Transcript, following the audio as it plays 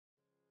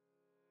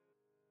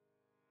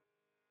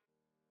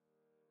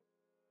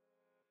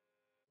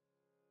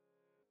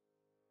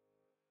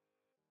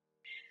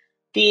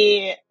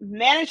The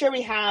manager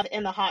we have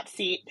in the hot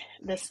seat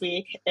this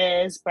week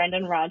is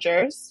Brendan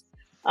Rodgers.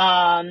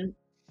 Brian,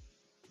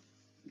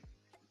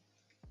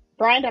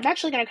 I'm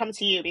actually going to come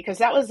to you because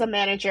that was a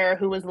manager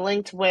who was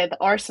linked with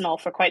Arsenal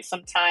for quite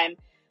some time.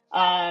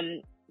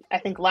 I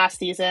think last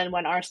season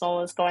when Arsenal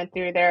was going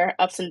through their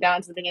ups and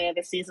downs at the beginning of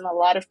the season, a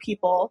lot of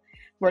people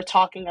were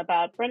talking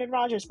about Brendan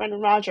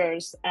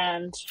Rodgers.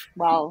 And,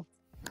 well,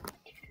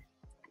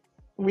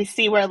 we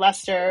see where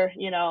Leicester,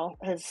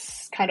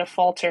 has kind of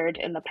faltered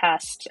in the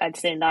past, I'd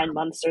say 9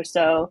 months or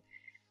so.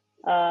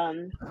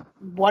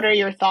 What are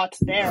your thoughts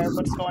there?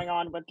 What's going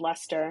on with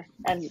Leicester?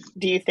 And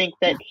do you think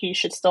that he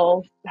should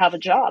still have a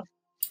job?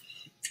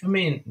 I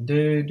mean,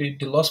 they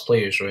lost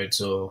players, right?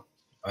 So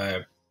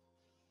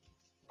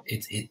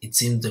it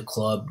seems the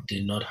club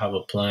did not have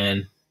a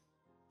plan.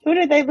 Who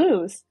did they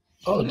lose?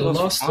 Oh, they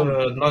lost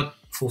not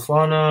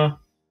Fofana.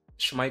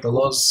 They Schmeichel.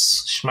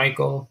 lost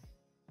Schmeichel,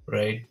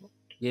 right?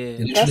 Yeah.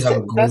 They literally have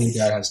a goalie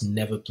that has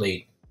never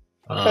played.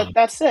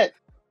 That's it.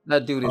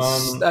 That dude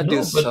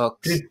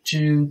sucks.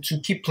 To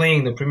keep playing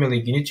in the Premier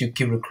League, you need to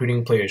keep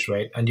recruiting players,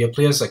 right? And your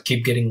players that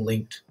keep getting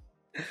linked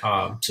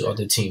to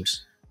other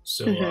teams.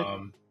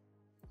 So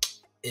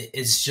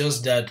it's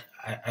just that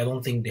I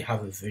don't think they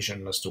have a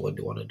vision as to what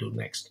they want to do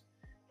next.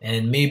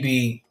 And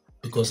maybe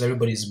because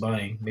everybody's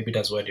buying, maybe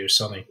that's why they're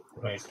selling,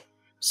 right?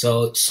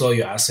 So sell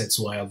your assets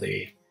while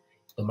the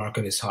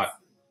market is hot.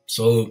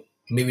 So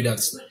maybe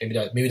that's what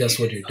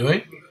they're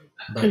doing.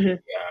 But yeah,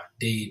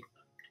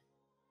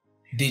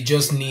 they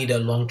just need a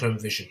long-term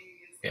vision.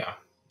 Yeah,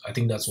 I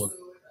think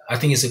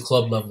it's a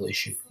club level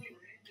issue.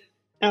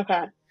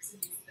 Okay.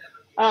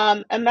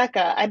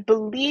 Emeka, I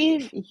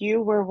believe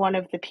you were one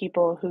of the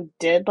people who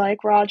did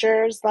like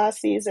Rodgers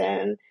last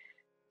season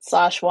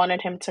 /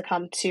 wanted him to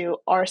come to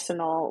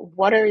Arsenal.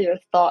 What are your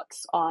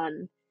thoughts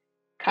on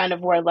kind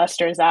of where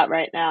Leicester is at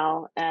right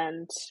now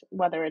and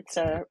whether it's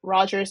a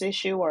Rodgers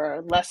issue or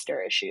a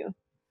Leicester issue?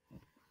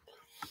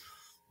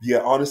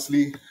 Yeah,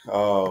 honestly,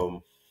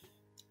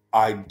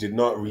 I did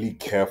not really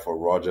care for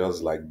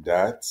Rodgers like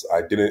that.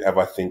 I didn't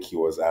ever think he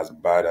was as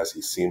bad as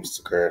he seems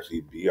to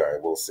currently be. I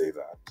will say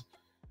that.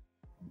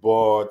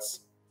 But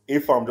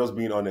if I'm just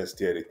being honest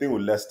here, the thing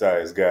with Leicester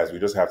is, guys, we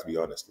just have to be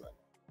honest, man.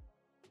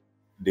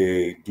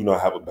 They do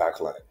not have a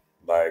backline.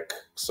 Like,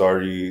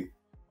 sorry,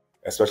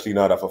 especially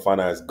now that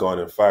Fofana is gone.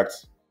 In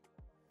fact,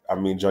 I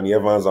mean, Johnny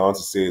Evans, I want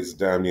to say, is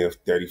damn near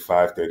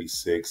 35,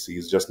 36.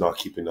 He's just not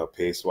keeping up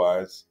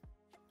pace-wise.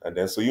 And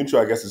then Soyuncu,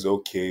 I guess, is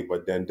okay,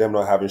 but then them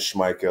not having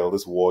Schmeichel,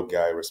 this Ward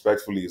guy,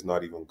 respectfully, is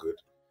not even good.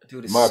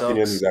 Dude, in my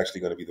opinion, he's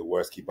actually going to be the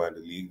worst keeper in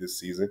the league this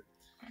season.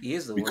 He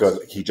is the because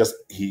worst.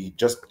 he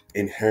just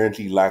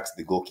inherently lacks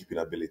the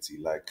goalkeeping ability.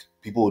 Like,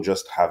 people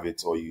just have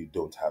it or you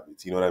don't have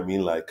it. You know what I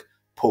mean? Like,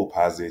 Pope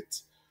has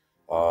it.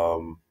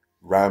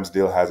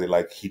 Ramsdale has it.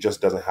 Like, he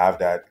just doesn't have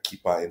that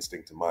keeper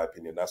instinct, in my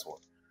opinion. That's one.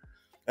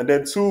 And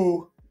then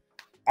two,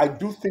 I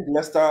do think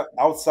Leicester,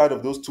 outside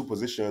of those two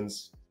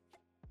positions,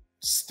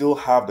 still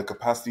have the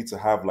capacity to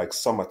have like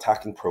some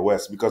attacking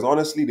prowess, because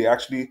honestly, they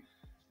actually,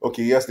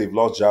 yes, they've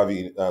lost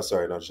Vardy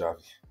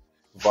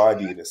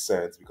in a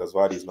sense, because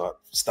Vardy's not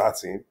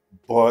starting,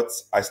 but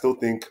I still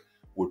think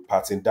with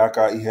Patson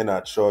Daka,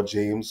 Iheanacho,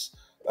 James,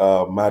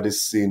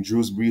 Madison,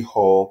 Drewsbury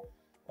Hall,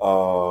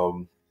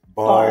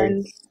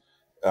 Barnes,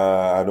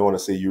 I don't want to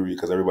say Yuri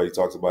because everybody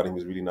talks about him,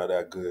 he's really not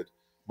that good.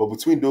 But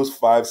between those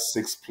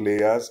 5-6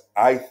 players,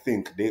 I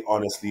think they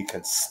honestly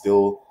can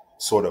still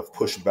sort of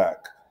push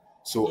back.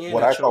 So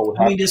what I thought would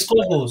happen... there's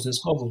score goals.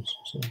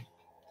 So.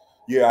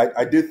 Yeah,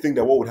 I did think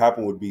that what would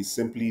happen would be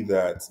simply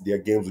that their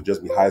games would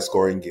just be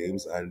high-scoring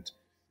games and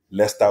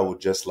Leicester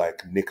would just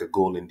like nick a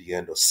goal in the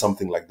end or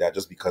something like that,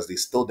 just because they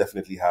still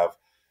definitely have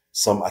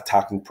some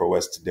attacking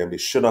prowess to them. They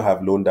should not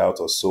have loaned out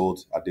or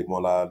sold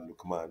Ademola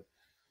Lookman.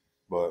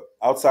 But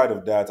outside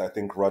of that, I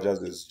think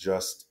Rodgers is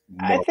just...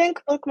 I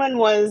think Lookman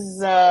was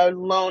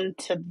loaned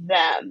to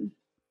them,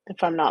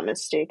 if I'm not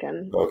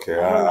mistaken. Okay,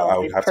 I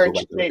would have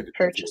to they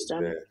purchased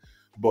him. There.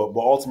 But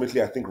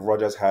ultimately, I think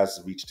Rodgers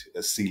has reached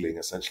a ceiling,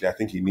 essentially. I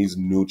think he needs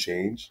new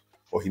change,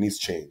 or he needs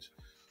change.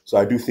 So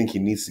I do think he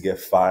needs to get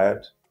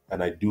fired,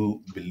 and I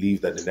do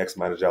believe that the next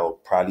manager will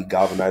probably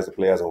galvanize the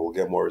players and will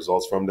get more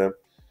results from them.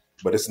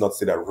 But it's not to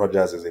say that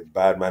Rodgers is a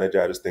bad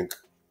manager. I just think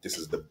this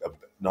is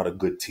not a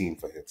good team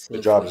for him.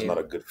 The job is not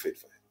a good fit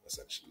for him,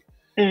 essentially.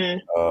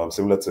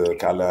 Similar to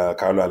Carlo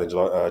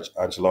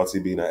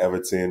Ancelotti being at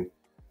Everton.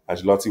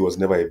 Ancelotti was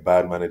never a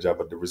bad manager,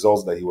 but the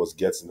results that he was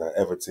getting at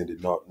Everton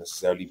did not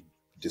necessarily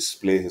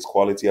display his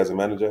quality as a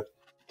manager.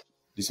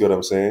 Do you see what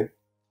I'm saying?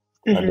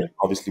 And then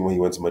obviously when he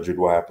went to Madrid,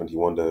 what happened? He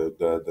won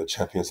the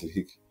Champions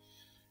League,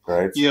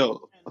 right?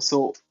 Yo,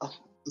 so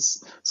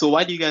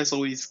why do you guys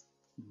always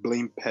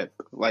blame Pep?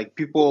 Like,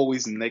 people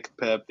always neck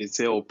Pep. They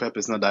say, "Oh, Pep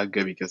is not that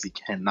good because he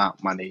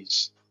cannot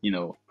manage."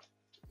 No,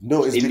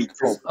 it's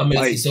because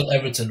it's not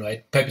Everton,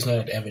 right? Pep is not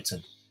at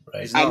Everton,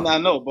 right? I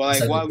know, but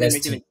like, why are we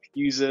making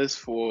excuses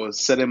for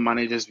certain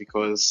managers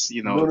because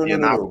they're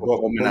not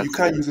performing? But you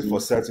can't use it for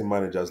certain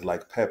managers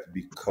like Pep,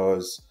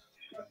 because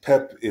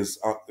Pep is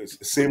it's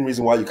the same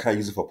reason why you can't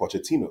use it for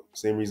Pochettino.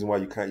 Same reason why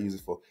you can't use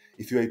it for.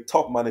 If you're a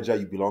top manager,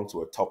 you belong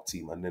to a top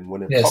team, and then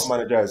when a top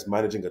manager is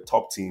managing a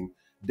top team,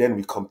 then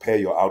we compare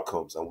your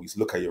outcomes and we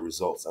look at your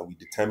results and we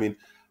determine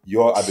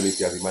your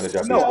ability as a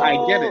manager. No, I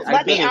get it.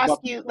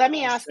 Let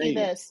me ask you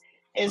this: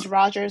 is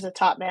Rodgers a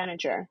top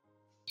manager?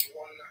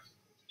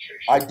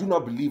 I do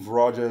not believe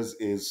Rodgers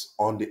is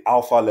on the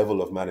alpha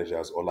level of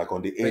managers or like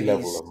on the A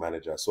level of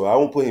managers. So I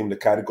won't put him in the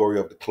category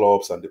of the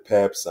Klopps and the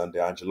Peps and the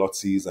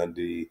Ancelottis and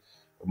the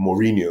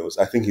Mourinhos.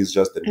 I think he's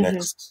just the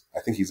next. I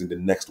think he's in the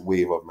next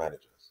wave of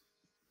managers.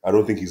 I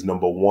don't think he's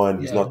number one.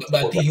 He's not.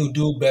 But I think he'll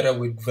do better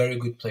with very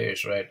good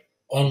players, right?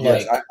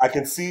 Yes, I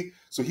can see.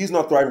 So he's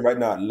not thriving right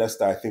now at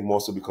Leicester. I think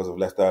mostly because of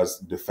Leicester's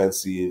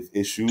defensive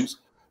issues.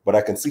 But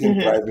I can see him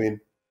thriving.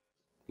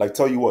 Like,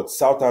 tell you what,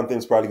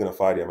 Southampton's probably going to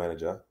fire their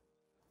manager.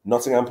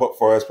 Nottingham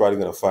Forest probably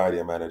going to fire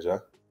their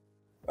manager.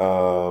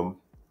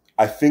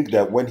 I think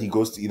that when he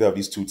goes to either of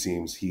these two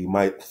teams, he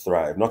might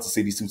thrive. Not to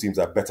say these two teams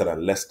are better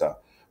than Leicester,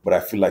 but I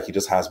feel like he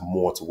just has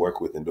more to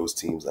work with in those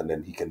teams, and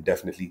then he can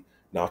definitely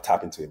now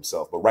tap into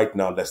himself. But right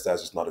now, Leicester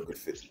is just not a good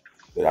fit.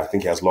 I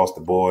think he has lost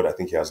the board. I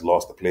think he has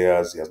lost the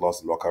players. He has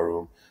lost the locker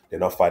room. They're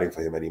not fighting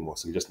for him anymore,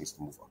 so he just needs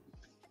to move on.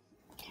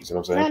 You see what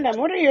I'm saying? Random,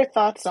 what are your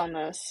thoughts on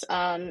this?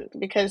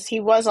 Because he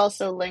was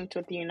also linked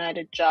with the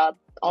United job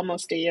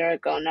almost a year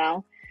ago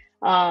now.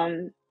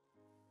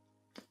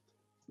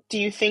 Do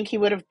you think he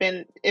would have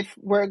been, if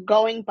we're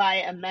going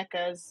by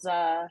Emeka's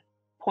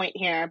point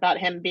here about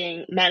him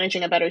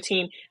managing a better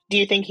team, do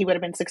you think he would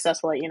have been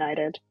successful at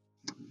United?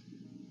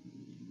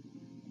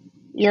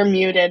 You're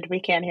muted. We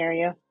can't hear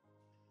you.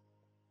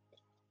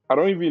 I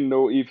don't even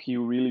know if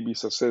he'll really be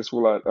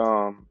successful at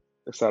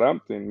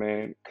Southampton,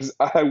 man. Because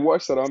I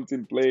watched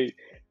Southampton play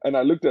and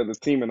I looked at the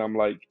team and I'm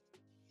like,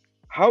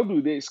 how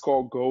do they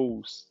score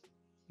goals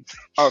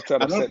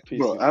outside of set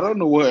pieces? Bro, I don't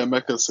know what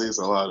Emeka says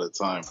a lot of the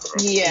time, bro.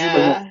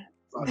 Yeah.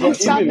 But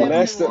even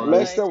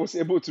Leicester was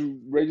able to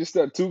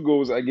register 2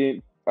 goals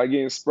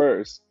against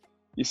Spurs.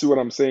 You see what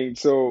I'm saying?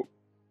 So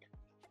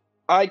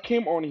I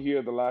came on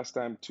here the last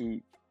time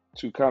to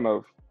kind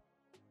of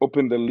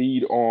open the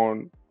lead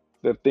on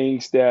the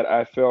things that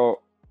I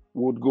felt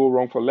would go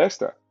wrong for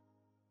Leicester.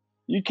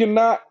 You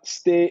cannot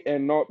stay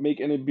and not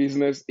make any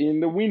business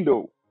in the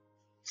window.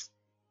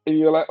 And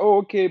you're like, oh,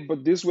 okay,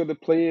 but these were the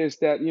players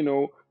that,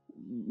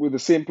 with the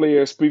same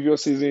players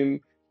previous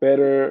season,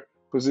 better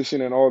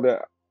position and all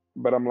that.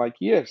 But I'm like,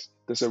 yes,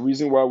 there's a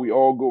reason why we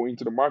all go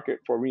into the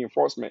market for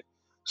reinforcement.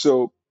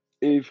 So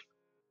if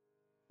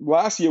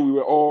last year we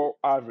were all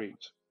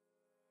average,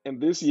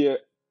 and this year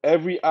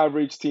every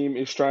average team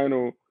is trying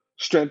to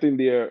strengthen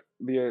their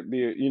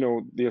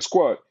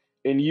squad,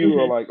 and you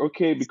are like,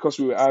 okay, because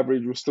we were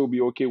average, we'll still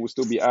be okay, we'll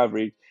still be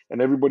average,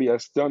 and everybody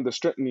has done the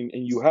strengthening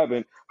and you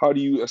haven't, how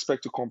do you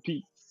expect to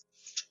compete?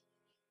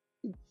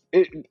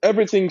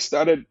 Everything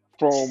started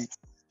from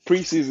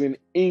preseason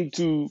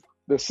into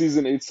the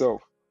season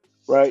itself,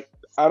 right?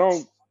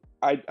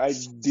 I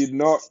did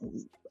not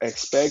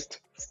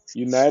expect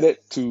United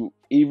to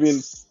even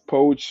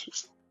poach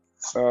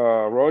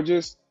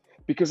Rodgers,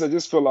 because I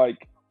just feel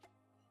like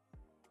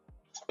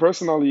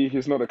personally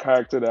he's not a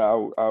character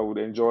that I would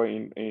enjoy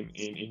in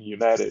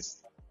United.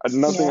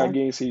 Nothing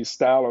against his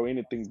style or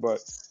anything, but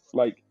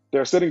like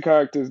there are certain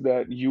characters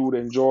that you would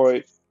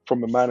enjoy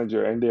from a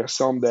manager, and there are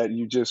some that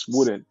you just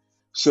wouldn't.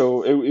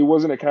 So it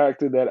wasn't a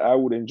character that I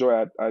would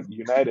enjoy at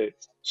United.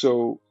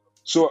 So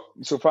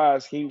far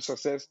as him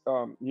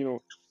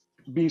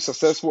being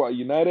successful at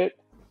United,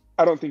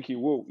 I don't think he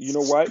will. You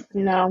know why?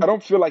 No. I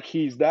don't feel like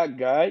he's that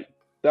guy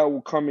that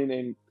will come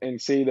in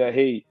and say that,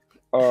 hey,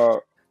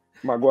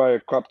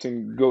 Maguire,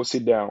 captain, go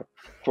sit down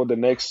for the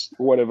next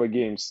whatever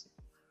games,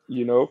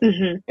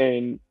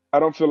 And I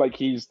don't feel like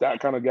he's that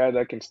kind of guy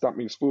that can stamp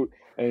his foot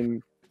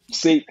and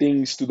say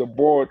things to the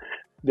board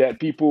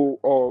that people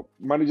or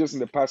managers in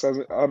the past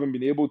haven't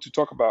been able to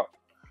talk about.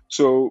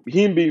 So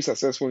him being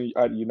successful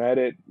at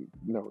United,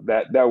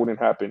 that wouldn't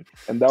happen.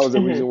 And that was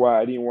the reason why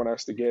I didn't want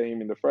us to get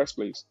him in the first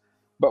place.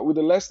 But with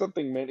the Leicester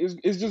thing, man,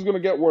 it's just going to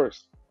get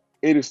worse.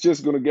 It is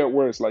just going to get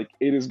worse. Like,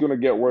 it is going to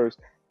get worse.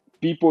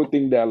 People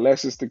think that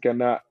Leicester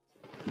cannot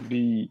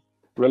be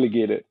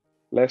relegated.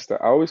 Leicester,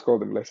 I always call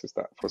them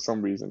Leicester for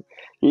some reason.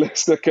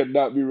 Leicester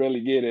cannot be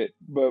relegated.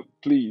 But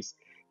please,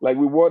 like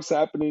with what's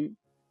happening,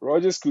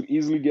 Rodgers could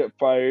easily get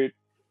fired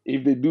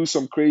if they do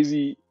some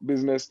crazy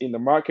business in the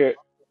market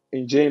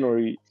in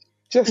January.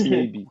 Just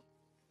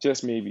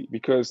maybe,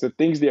 because the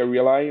things they are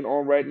relying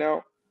on right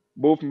now,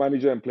 both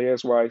manager and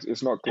players wise,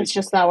 it's not clicking. It's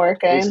just not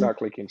working. It's not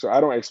clicking. So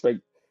I don't expect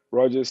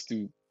Rodgers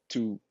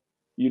to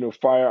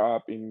fire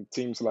up in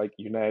teams like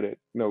United.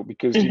 No,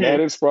 because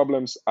United's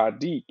problems are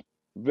deep,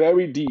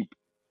 very deep.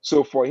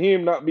 So for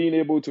him not being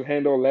able to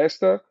handle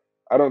Leicester,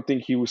 I don't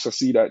think he will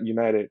succeed at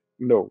United.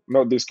 No,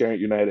 not this current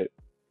United.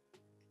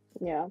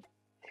 Yeah.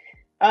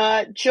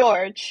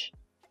 George,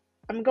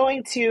 I'm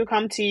going to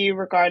come to you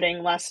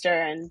regarding Leicester,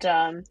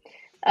 and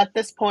at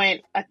this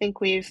point, I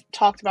think we've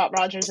talked about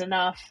Rodgers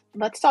enough.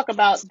 Let's talk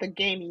about the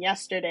game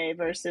yesterday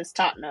versus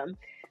Tottenham.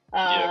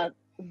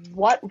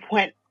 What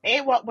went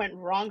A, what went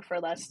wrong for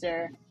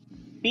Leicester?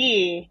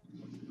 B,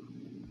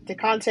 did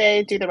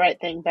Conte do the right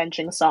thing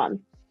benching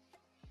Son?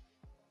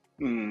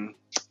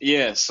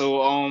 Yeah,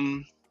 so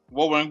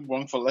what went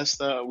wrong for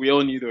Leicester? We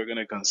all knew they were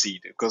gonna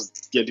concede because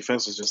their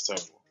defense was just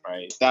terrible,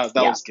 right? That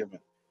Yeah. was given.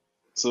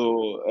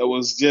 So it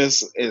was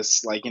just is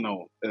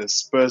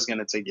Spurs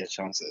gonna take their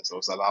chances? It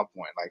was at that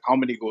point. Like how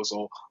many goals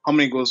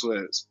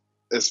were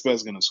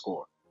Spurs gonna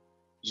score?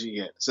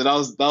 You get. So that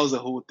was the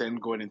whole thing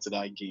going into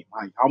that game.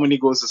 Like how many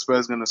goals is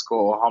Spurs gonna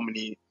score, or how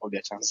many of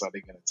their chances are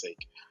they gonna take?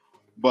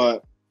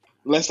 But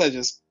Leicester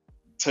just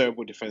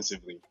terrible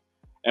defensively.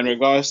 In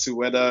regards to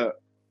whether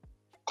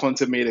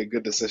Conte made a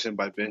good decision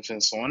by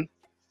benching Son,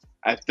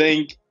 I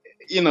think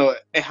it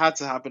had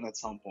to happen at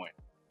some point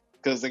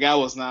because the guy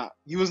was not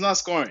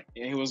scoring,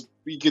 and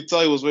you could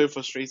tell he was very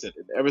frustrated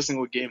in every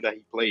single game that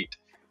he played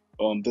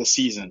this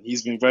season.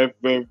 He's been very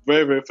very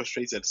very very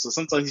frustrated. So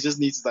sometimes he just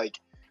needs to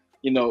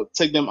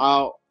take them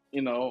out,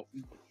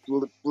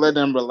 let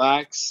them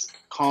relax,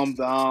 calm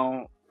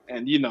down,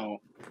 and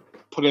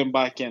put him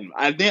back in.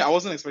 I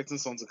wasn't expecting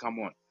Son to come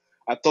on.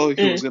 I thought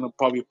he was gonna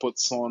probably put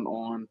Son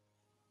on,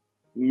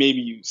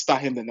 maybe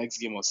start him the next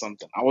game or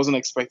something. I wasn't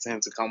expecting him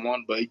to come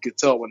on, but you could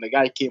tell when the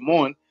guy came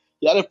on,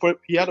 he had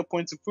a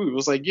point to prove. It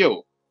was like,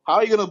 yo, how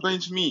are you gonna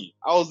bench me?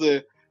 I was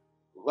the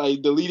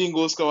leading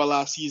goal scorer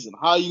last season.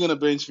 How are you gonna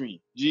bench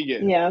me?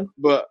 Yeah.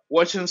 But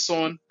watching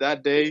Son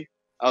that day,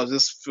 I was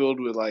just filled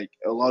with like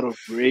a lot of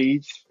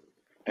rage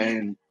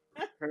and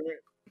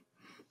hurt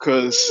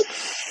because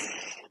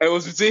it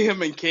was between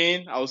him and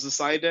Kane. I was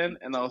deciding,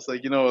 and I was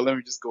like, let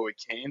me just go with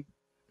Kane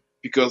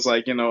because I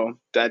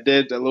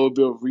did a little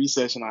bit of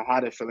research and I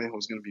had a feeling he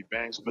was gonna be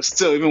benched. But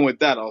still, even with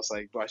that, I was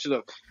like, bro, I should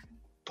have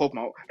popped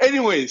my.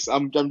 Anyways,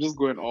 I'm just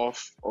going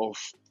off of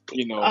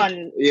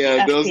On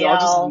yeah. I was just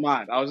FPL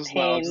mad. I was just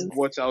mad.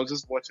 pains. I was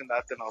just watching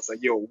that thing. I was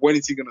like, yo, when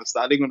is he gonna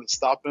start? Are they gonna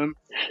stop him?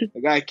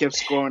 The guy kept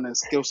scoring and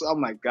skills. I'm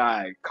like,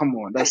 guy, come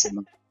on, that's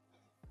enough.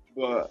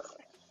 But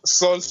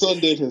Son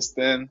did his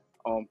thing.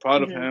 I'm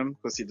proud of him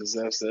because he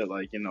deserves it.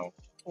 Like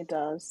It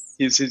does.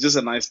 he's just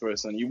a nice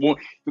person. You want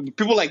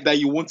people like that.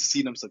 You want to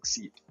see them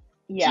succeed.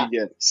 Yeah.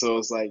 So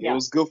it's like it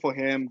was good for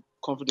him.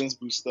 Confidence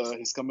booster.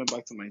 He's coming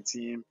back to my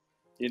team.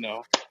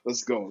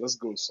 Let's go,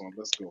 Son.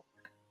 Let's go.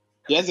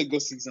 He has a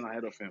good season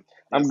ahead of him.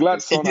 I'm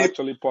glad Son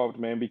actually popped,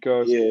 man,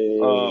 because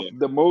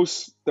the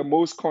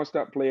most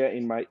constant player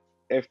in my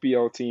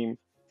FPL team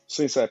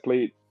since I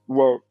played,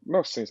 well,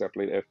 not since I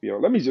played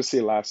FPL, let me just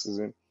say last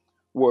season,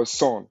 was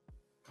Son.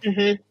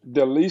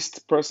 The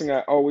least person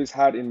I always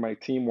had in my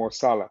team was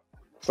Salah.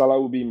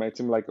 Salah would be in my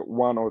team like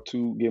 1 or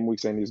 2 game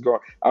weeks and he's gone.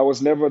 I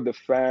was never the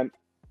fan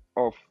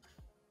of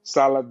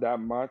Salah that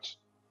much,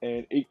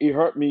 and it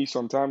hurt me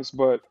sometimes,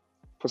 but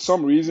for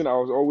some reason I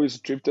was always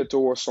drifted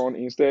towards Son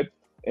instead,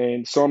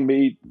 and Son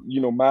made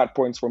mad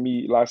points for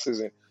me last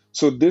season.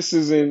 So this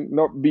season,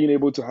 not being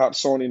able to have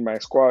Son in my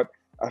squad,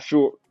 I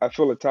feel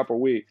a type of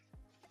way.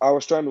 I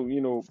was trying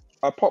to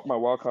I popped my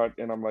wild card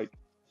and I'm like,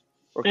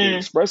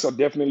 okay, Spurs are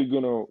definitely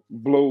gonna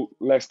blow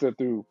Leicester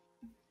through,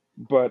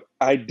 but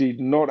I did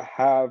not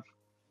have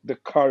the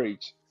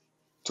courage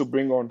to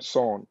bring on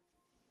Son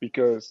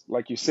because,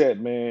 like you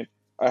said, man,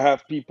 I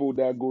have people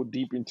that go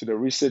deep into the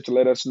research,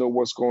 let us know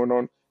what's going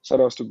on. Shout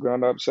outs to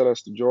Ground Up, shout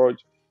outs to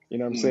George. You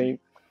know what I'm saying?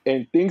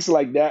 And things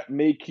like that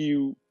make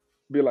you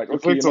be like,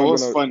 okay, you're not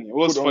what's gonna funny?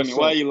 What's put on funny?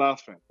 Why are Son. you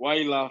laughing? Why are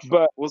you laughing?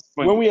 But What's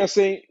funny? when we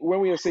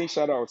are saying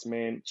shout outs,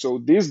 man,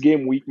 so this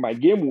game week, my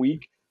game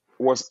week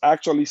was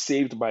actually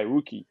saved by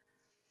Rookie,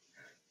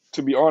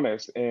 to be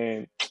honest.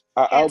 And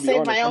I'll Can't be save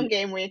honest, my own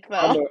game week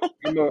I'm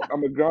though.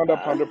 a ground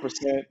up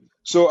 100%.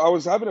 So I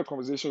was having a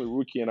conversation with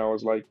Rookie, and I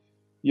was like,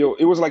 "Yo,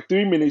 it was like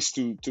 3 minutes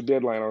to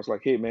deadline." I was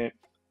like, "Hey, man,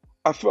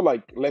 I feel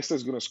like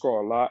Leicester's gonna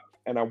score a lot,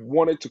 and I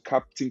wanted to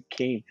captain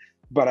Kane,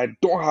 but I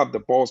don't have the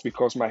balls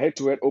because my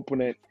head-to-head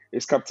opponent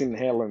is Captain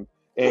Haaland,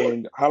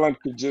 and Haaland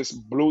could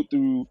just blow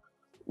through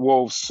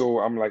Wolves. So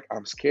I'm like,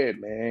 I'm scared,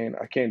 man.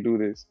 I can't do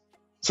this."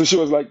 So she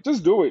was like,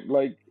 "Just do it.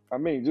 Like, I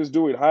mean, just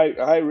do it.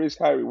 High risk,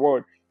 high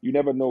reward. You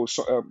never know.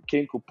 So,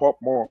 Kane could pop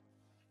more."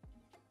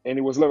 And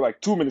it was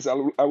like 2 minutes. I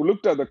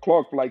looked at the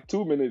clock for like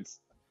 2 minutes,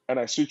 and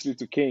I switched it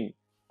to Kane.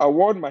 I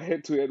won my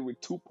head-to-head with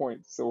 2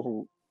 points.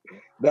 So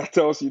that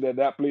tells you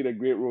that played a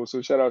great role.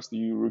 So shout outs to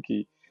you,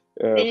 Rookie,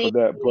 for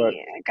that. But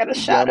I got a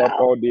shout ground up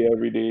out. all day,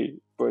 every day.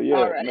 But All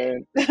yeah, right.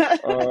 man.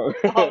 All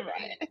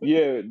right.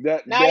 Yeah,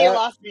 Now you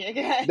lost me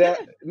again.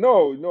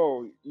 no,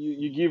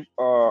 you give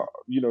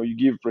you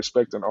give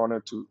respect and honor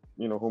to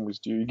whom is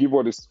due. You give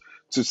what is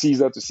to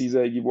Caesar,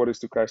 you give what is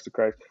to Christ, to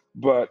Christ.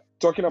 But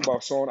talking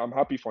about Son, I'm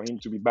happy for him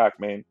to be back,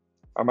 man.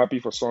 I'm happy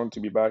for Son to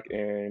be back,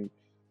 and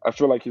I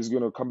feel like he's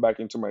gonna come back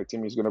into my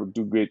team. He's gonna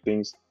do great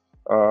things.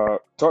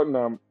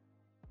 Tottenham,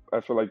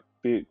 I feel like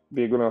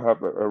they're gonna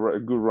have a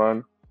good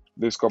run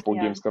this couple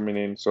games coming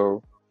in.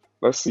 So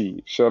let's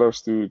see. Shout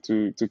outs to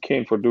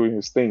Kane for doing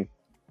his thing.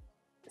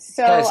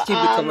 So guys, keep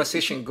the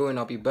conversation going.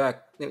 I'll be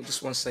back.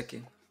 Just 1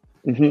 second.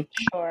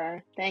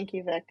 Sure. Thank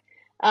you, Vic.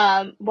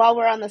 While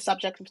we're on the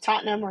subject of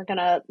Tottenham, we're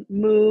gonna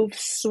move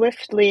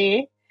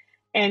swiftly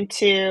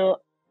into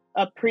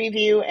a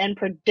preview and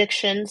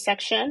prediction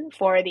section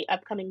for the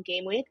upcoming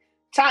game week.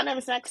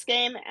 Tottenham's next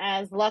game,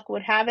 as luck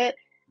would have it,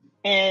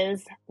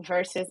 is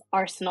versus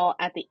Arsenal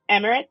at the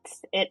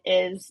Emirates. It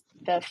is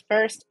the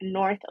first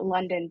North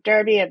London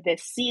derby of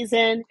this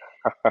season.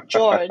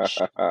 George,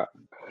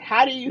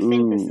 how do you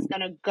think this is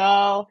going to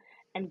go?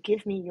 And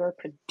give me your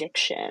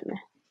prediction.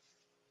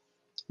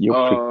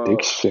 Your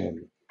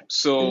prediction.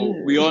 So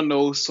we all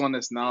know Son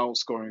is now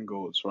scoring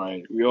goals,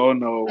 right? We all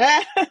know.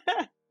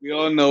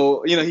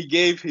 He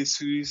gave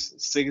Jesus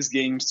 6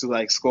 games to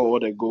like score all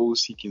the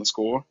goals he can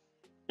score.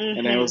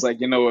 And then it was like,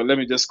 let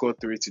me just score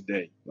 3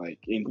 today, like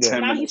in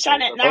 10 minutes. He's trying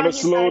to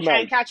try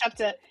and catch up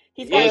to.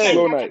 He's going to try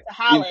to catch up to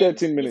Haaland. In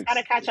 13 minutes. He's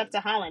got to catch up to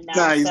Haaland now.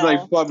 Nah, he's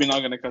like probably not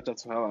going to catch up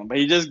to Haaland, but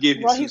he just gave.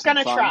 Well, he's going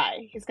to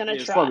try. He's going to try.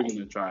 He's probably going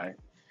to try.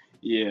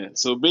 Yeah.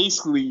 So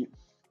basically,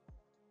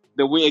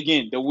 the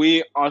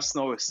way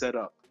Arsenal is set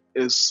up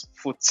is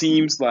for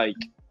teams like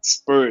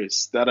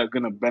Spurs that are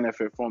going to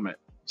benefit from it.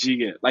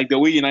 Like the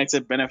way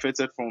United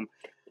benefited from.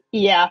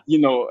 Yeah.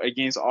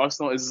 Against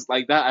Arsenal is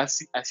like that.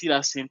 I see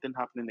that same thing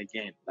happening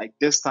again. Like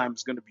this time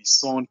it's going to be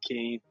Son,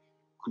 Kane,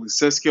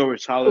 Kulusevski or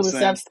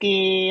Richarlison.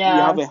 You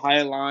have a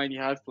high line. You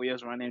have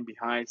players running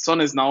behind.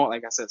 Son is now,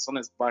 like I said, Son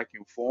is back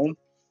in form.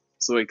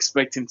 So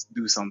expect him to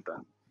do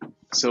something.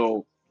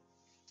 So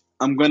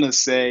I'm going to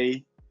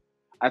say,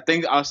 I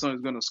think Arsenal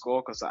is going to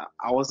score because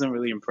I wasn't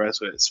really impressed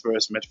with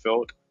Spurs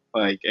midfield.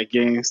 Like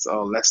against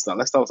Leicester.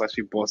 Leicester was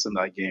actually bossing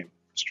that game,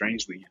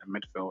 strangely, in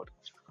midfield.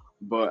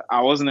 But I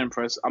wasn't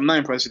impressed. I'm not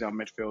impressed with our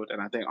midfield,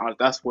 and I think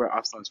that's where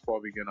Arsenal is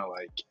probably gonna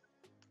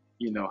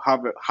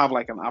have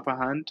like an upper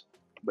hand.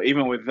 But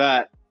even with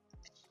that,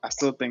 I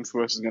still think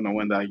Spurs is gonna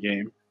win that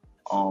game.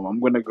 I'm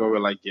gonna go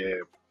with like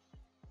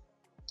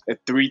a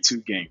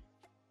 3-2 game,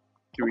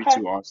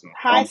 3-2 Arsenal.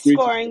 High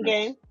scoring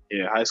game.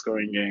 Yeah, high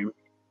scoring game.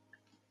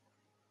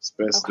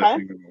 Spurs is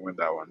definitely gonna win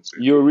that one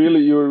too. You're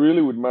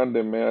really with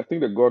Mandem, man. I think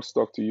the gods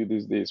talk to you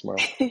these days, man.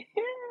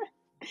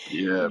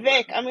 Yeah,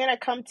 Vic, I'm going to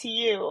come to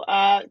you.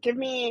 Give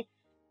me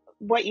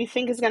what you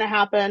think is going to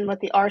happen with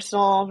the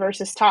Arsenal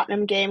versus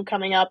Tottenham game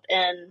coming up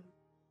in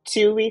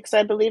 2 weeks,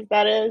 I believe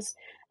that is.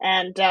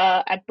 And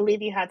I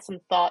believe you had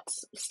some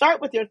thoughts. Start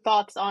with your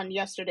thoughts on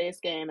yesterday's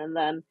game, and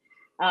then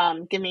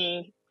give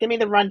me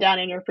the rundown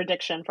and your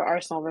prediction for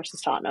Arsenal versus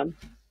Tottenham.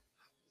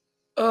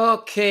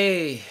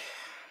 Okay,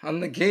 on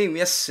the game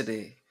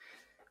yesterday.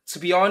 To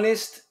be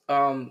honest,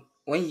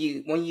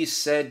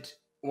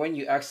 when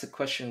you asked the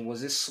question,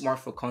 was it smart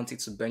for Conte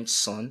to bench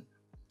Son?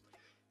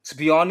 To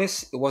be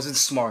honest, it wasn't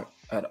smart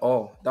at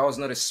all. That was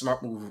not a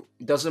smart move.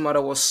 It doesn't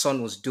matter what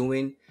Son was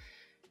doing.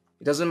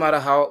 It doesn't matter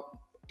how.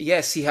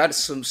 Yes, he had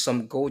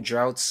some goal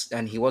droughts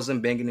and he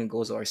wasn't banging in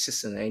goals or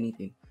assisting or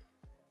anything.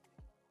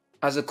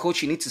 As a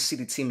coach, you need to see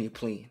the team you're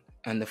playing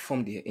and the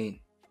form they're in.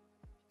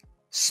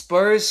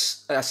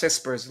 Spurs.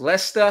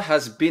 Leicester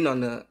has been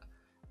on a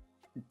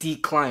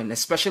decline,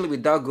 especially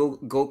with that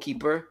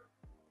goalkeeper.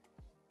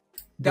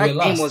 They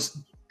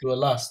were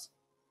last.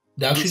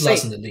 They actually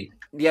last in the league.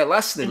 Yeah,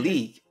 last in the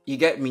league. You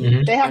get me?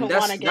 Mm-hmm. They haven't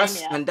won a game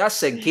yet. And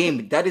that's a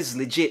game. That is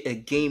legit a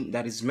game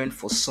that is meant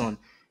for Son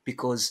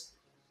because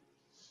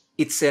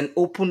it's an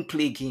open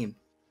play game.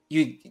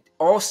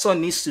 All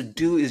Son needs to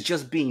do is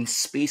just be in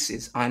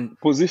spaces and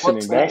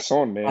positioning. That's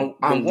Son, man.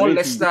 And what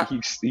Leicester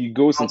he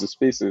goes into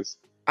spaces.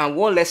 And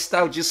what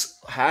Leicester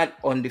just had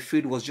on the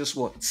field was just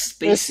what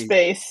spaces.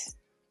 Space.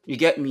 You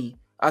get me?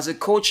 As a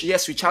coach,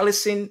 yes,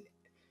 Richarlison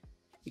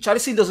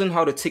doesn't know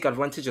how to take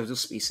advantage of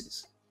those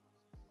spaces.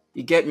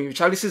 You get me?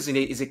 Richarlison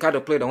is a kind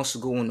of player that wants to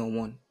go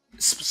one-on-one.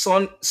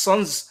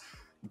 Son's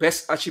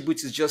best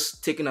attribute is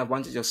just taking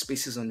advantage of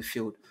spaces on the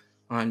field.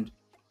 And,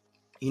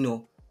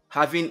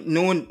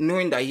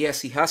 knowing that,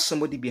 yes, he has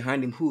somebody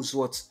behind him who's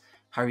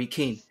Harry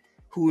Kane,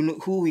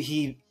 who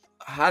he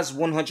has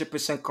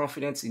 100%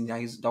 confidence in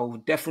that will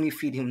definitely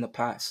feed him the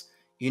pass.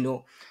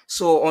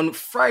 So on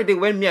Friday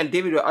when me and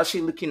David were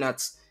actually looking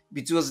at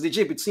it was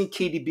legit between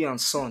KDB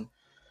and Son.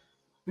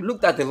 We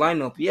looked at the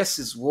lineup. Yes,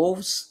 it's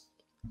Wolves.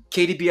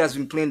 KDB has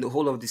been playing the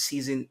whole of the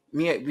season.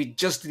 We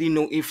just didn't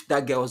know if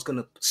that guy was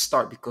gonna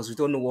start because we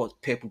don't know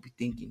what Pep will be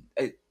thinking.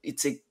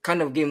 It's a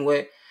kind of game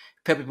where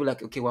Pep will be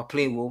like, okay, we're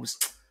playing Wolves.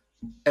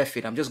 F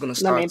it, I'm just gonna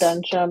start.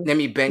 Let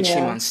me bench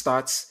him and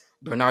start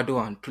Bernardo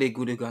and play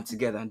Gundogan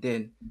together, and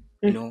then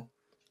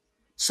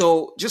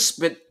So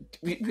but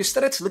we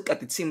started to look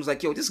at the team. It was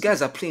like, yo, these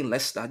guys are playing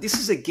Leicester. This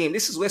is a game.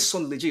 This is where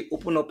Son legit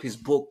open up his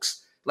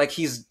books. Like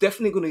he's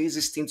definitely going to use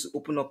this team to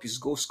open up his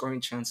goal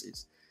scoring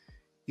chances.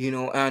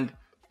 And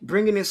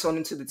bringing in Son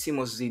into the team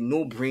was a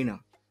no-brainer.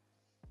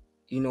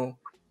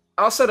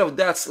 Outside of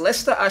that,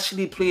 Leicester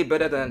actually played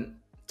better than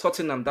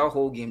Tottenham that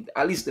whole game.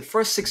 At least the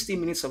first 60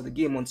 minutes of the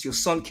game until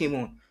Son came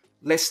on.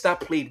 Leicester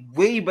played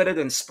way better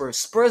than Spurs.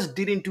 Spurs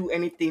didn't do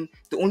anything.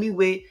 The only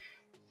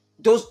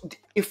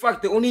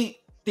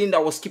thing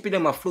that was keeping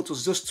them afloat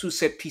was just 2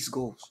 set-piece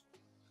goals.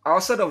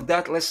 Outside of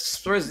that,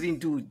 Spurs didn't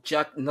do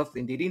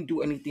nothing. They didn't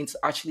do anything to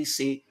actually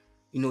say,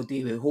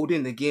 they were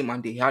holding the game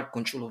and they had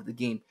control of the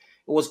game.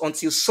 It was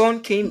until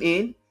Son came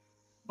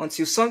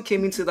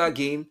into that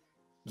game,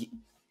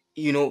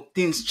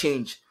 things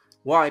change.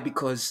 Why?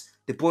 Because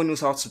the boy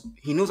knows how to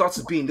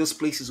be in those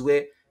places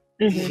where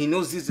he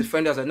knows these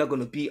defenders are not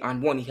going to be,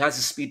 and one, he has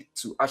the speed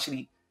to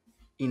actually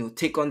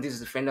take on these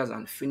defenders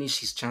and finish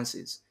his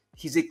chances.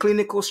 He's a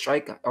clinical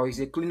striker, or he's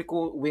a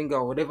clinical winger,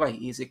 or whatever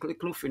he is, a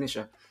clinical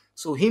finisher.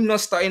 So him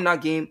not starting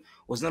that game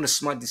was not a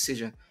smart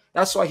decision.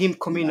 That's why him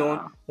coming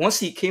on, once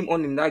he came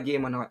on in that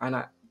game,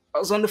 I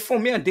was on the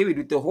phone, me and David,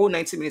 with the whole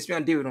 90 minutes, me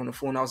and David on the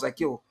phone. I was like,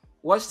 yo,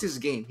 watch this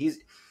game. He's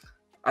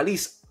at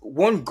least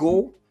one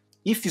goal.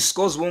 If he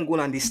scores one goal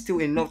and there's still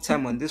enough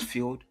time on this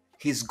field,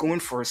 he's going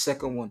for a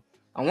second one.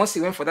 And once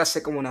he went for that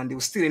second one and there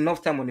was still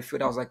enough time on the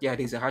field, I was like, yeah,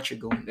 there's a hat trick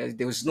going.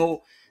 There was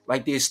no,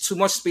 there's too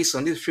much space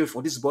on this field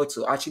for this boy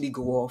to actually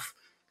go off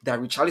that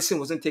Richarlison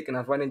wasn't taking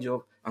advantage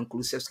of and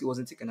Kulusevski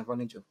wasn't taking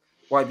advantage of.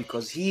 Why?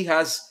 Because he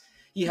has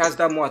he has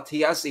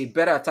a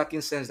better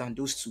attacking sense than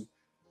those two.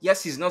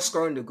 Yes, he's not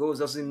scoring the goals,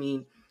 doesn't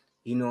mean,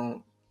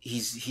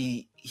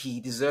 he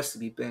deserves to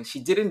be benched. He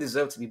didn't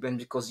deserve to be benched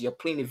because you're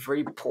playing a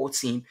very poor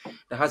team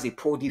that has a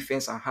poor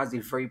defense and has a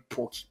very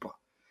poor keeper.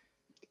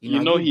 He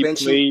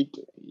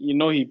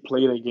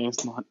played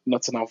against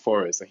Nottingham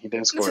Forest and he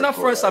didn't score. Nottingham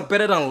Forest are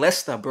better than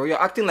Leicester, bro. You're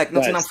acting like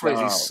Nottingham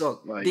Forest is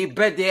suck. They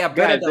are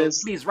better than.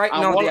 Please, right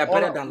now they are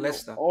better than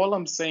Leicester. All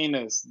I'm saying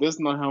is this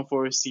Nottingham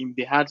Forest team,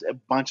 they had a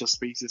bunch of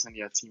spaces in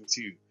their team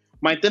too.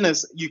 My thing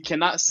is, you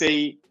cannot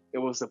say it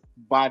was a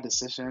bad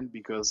decision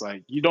because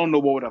you don't know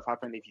what would have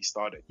happened if he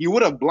started. He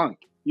would have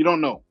blanked. You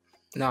don't know.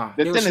 Nah,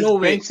 the thing is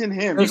benching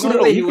him. There's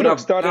no way he would have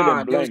started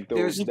in blank, though.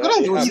 He could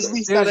have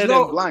easily started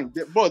in blank.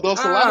 Bro, there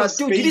was a lot of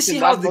space. Did you see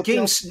how the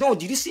game? No,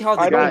 did you see how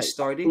the game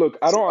started? Look,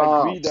 I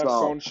don't agree that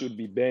Son should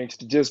be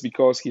benched just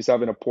because he's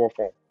having a poor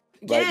form.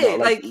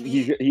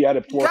 He had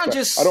a poor form.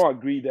 I don't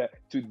agree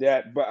to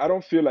that, but I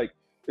don't feel like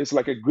it's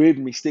like a grave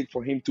mistake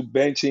for him to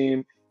bench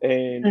him.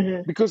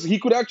 And because he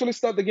could actually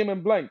start the game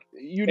in blank.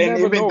 You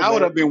never know. That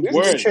would have been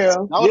worse.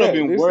 That would have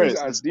been worse,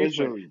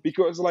 especially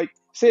because,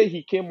 say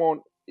he came on,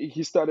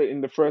 he started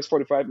in the first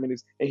 45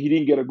 minutes and he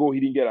didn't get a goal, he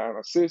didn't get an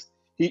assist.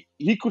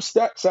 He could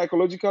start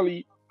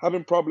psychologically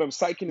having problems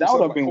psyching himself.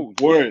 That would have been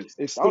worse.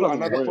 It's still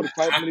another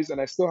 45 minutes and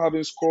I still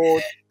haven't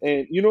scored.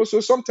 And so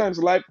sometimes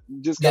life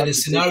just the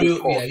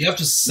scenario. Yeah, you have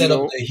to set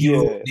up the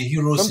hero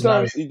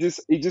sometimes scenario.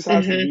 It just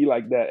has to be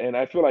like that. And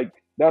I feel like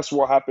that's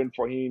what happened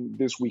for him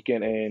this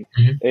weekend, and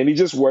he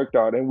just worked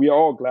out, and we are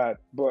all glad.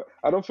 But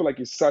I don't feel like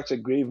it's such a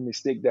grave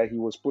mistake that he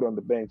was put on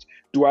the bench.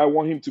 Do I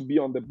want him to be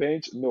on the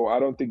bench? No, I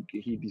don't think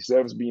he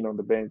deserves being on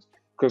the bench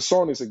because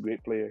Son is a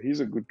great player. He's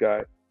a good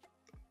guy.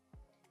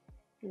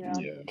 Yeah.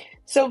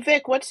 So,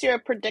 Vic, what's your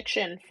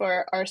prediction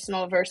for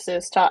Arsenal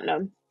versus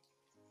Tottenham?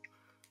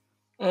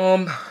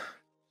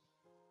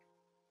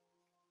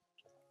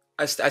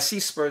 I see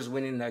Spurs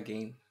winning that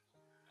game.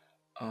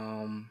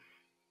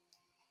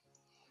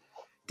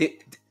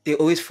 They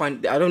always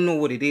find. I don't know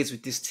what it is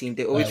with this team.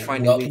 They always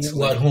find a way to.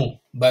 We're at home.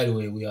 By the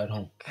way, we are at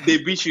home.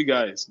 They beat you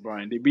guys,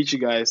 Brian. They beat you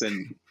guys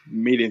and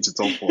made it into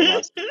top 4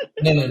 last.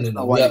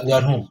 No. We're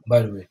at home.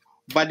 By the way.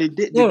 But they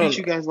did. They beat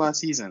you guys last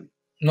season.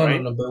 No.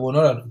 But we're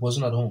not. It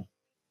wasn't at home.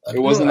 It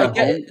wasn't at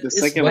home. The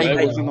second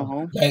leg wasn't at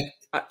home.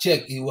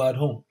 Check. You were at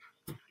home.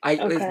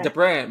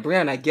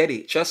 Brian, I get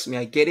it. Trust me,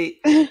 I get it.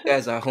 You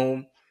guys are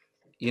home.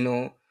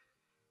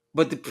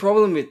 But the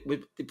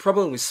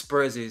problem with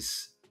Spurs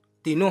is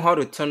they know how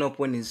to turn up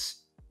when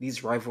it's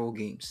these rival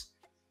games.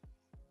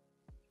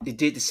 They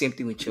did the same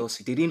thing with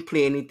Chelsea. They didn't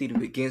play anything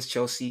against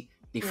Chelsea.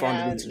 They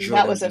found a way to draw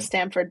that was game. a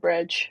Stamford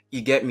Bridge.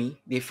 You get me?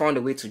 They found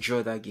a way to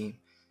draw that game.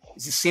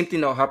 It's the same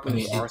thing that happened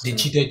with Arsenal.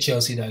 They cheated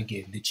Chelsea that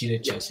game.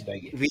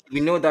 We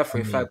know that for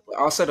a fact. But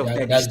outside of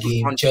that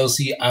game,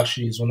 Chelsea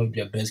actually is one of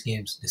their best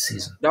games this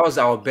season. That was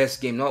our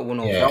best game, not one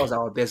of. That was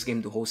our best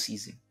game the whole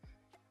season.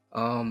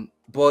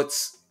 But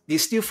they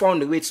still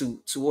found a way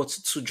to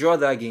draw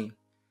that game.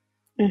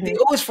 They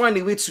always find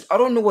a way to. I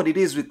don't know what it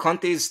is with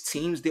Conte's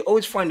teams. They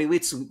always find a way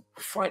to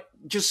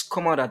just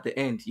come out at the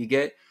end. You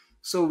get.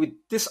 So with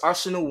this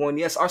Arsenal one,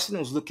 yes,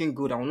 Arsenal's looking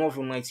good. I'm not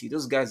even lying to you.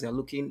 Those guys are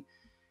looking.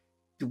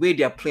 The way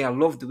they are playing, I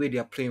love the way they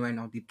are playing right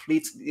now.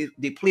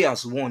 They play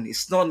as one.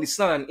 It's not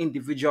an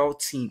individual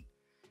team.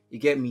 You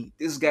get me?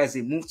 These guys,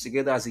 they move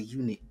together as a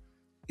unit.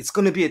 It's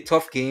gonna be a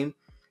tough game,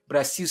 but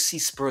I still see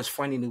Spurs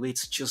finding a way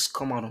to just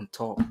come out on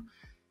top.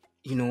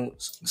 Do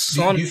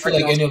you feel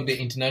like any of the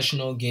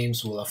international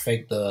games will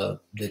affect the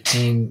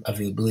team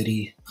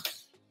availability?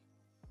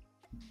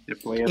 The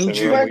players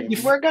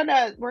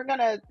we're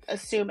gonna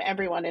assume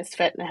everyone is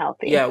fit and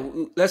healthy. Yeah,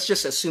 let's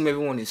just assume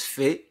everyone is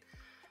fit.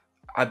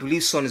 I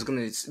believe Son is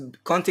going to...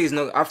 Conte is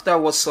not... After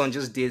what Son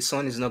just did,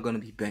 Son is not going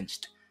to be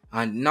benched.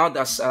 And now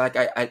that's... Like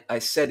I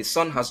said,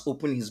 Son has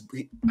opened his...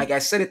 Like I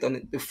said it,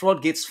 the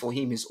floodgates for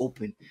him is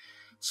open.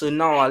 So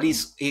now at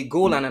least a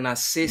goal and an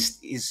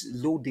assist is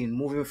loading,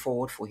 moving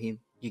forward for him.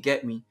 You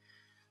get me?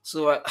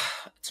 So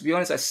to be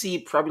honest, I see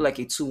probably like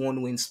a 2-1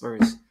 win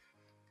Spurs.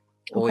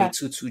 Or a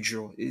 2-2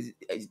 draw.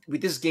 With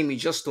this game, you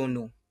just don't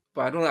know.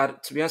 But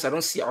to be honest, I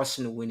don't see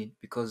Arsenal winning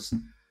because...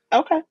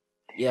 Okay.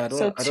 Yeah, I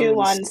don't. So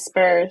 2-1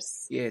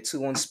 Spurs. Yeah,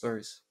 2-1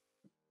 Spurs.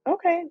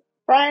 Okay,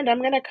 Brian,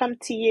 I'm gonna come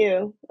to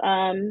you.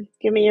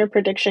 Give me your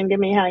prediction. Give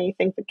me how you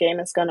think the game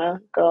is gonna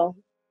go.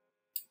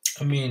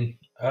 I mean,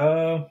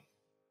 at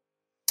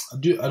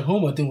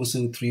home, I think we'll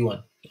still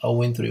 3-1. I'll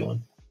win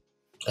 3-1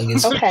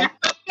 against. Okay.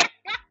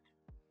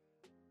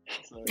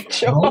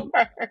 Sure.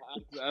 I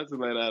have to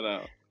let that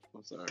out.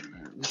 I'm sorry,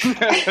 man.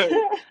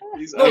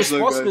 No, it's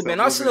possible,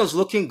 man. Arsenal's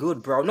looking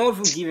good, bro. Not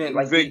even giving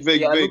like Vic.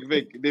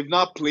 They've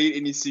not played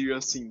any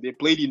serious team. They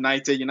played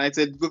United.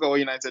 Look at what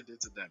United did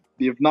to them.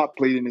 They've not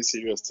played any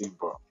serious team,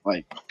 bro.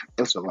 Like,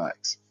 let's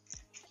relax.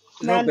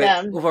 No,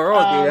 but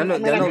overall, they're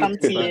not come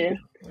to you.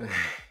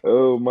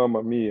 Oh,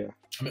 Mamma Mia.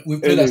 I mean, we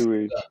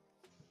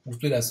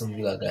played Aston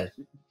Villa, guys.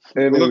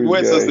 Look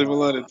where's Aston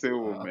Villa on the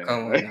table,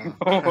 man.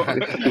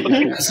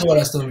 That's what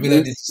Aston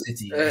Villa did to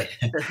City.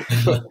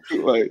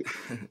 Like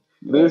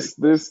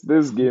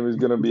this game is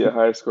gonna be a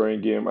high scoring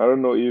game. I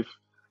don't know if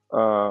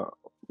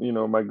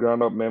my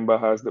ground up member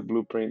has the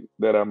blueprint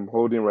that I'm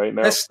holding right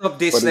now. Let's stop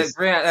this.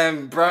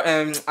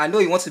 I know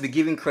you want to be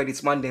giving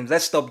credits, man.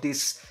 Let's stop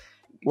this.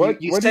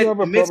 What? Do you have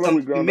a problem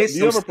with ground up? Do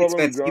you have a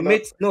problem with ground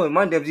up? No,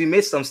 man, you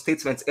made some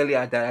statements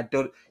earlier that I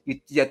don't.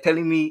 You're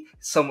telling me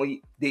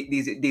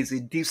there's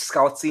a deep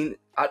scouting.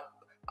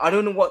 I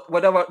don't know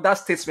whatever that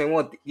statement.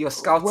 What your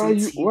scouting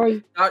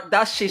team?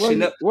 That shit.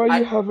 Why are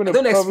you having a problem with ground up? I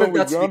don't expect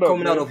that to be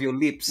coming out of your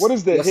lips. What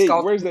is the hate?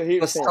 Where's the hate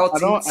your from?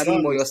 scouting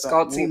team or your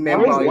scouting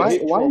member? Why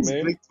is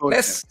Vic talking?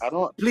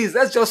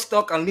 Let's just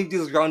talk and leave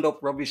this ground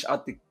up rubbish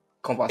at the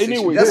conversation.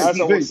 Anyway, as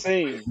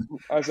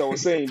I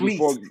was saying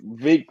before,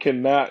 Vic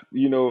cannot,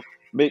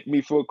 make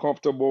me feel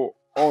comfortable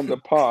on the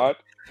pod.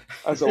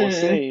 As I was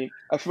saying,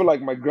 I feel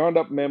like my ground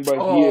up member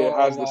here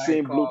has the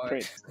same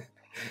blueprint.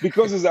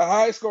 Because it's a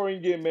high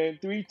scoring game, man.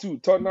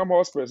 3-2. Tottenham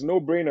Hotspur, no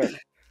brainer.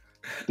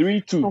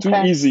 3-2. Okay. Too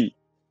easy.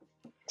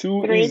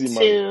 Too easy,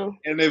 man.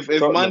 And if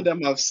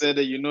Mandem have said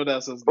it, you know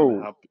that's what's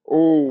gonna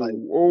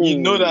happen. You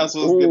know that's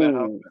what's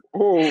gonna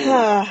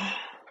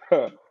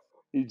happen.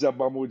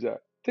 Ijabamuja.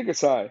 Take a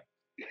sigh.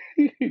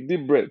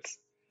 Deep breaths.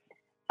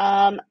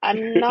 I'm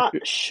not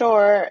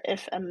sure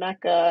if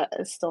Emeka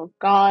is still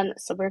gone,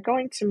 so we're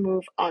going to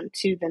move on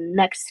to the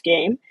next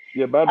game.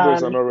 Yeah, bad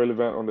boys are not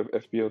relevant on the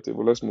FPL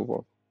table. Let's move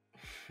on.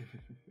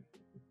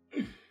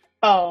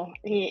 Oh,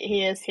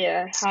 he is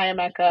here. Hi,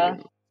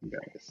 Emeka.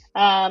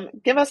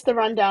 Give us the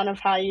rundown of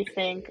how you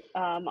think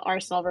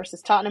Arsenal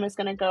versus Tottenham is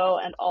going to go,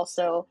 and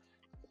also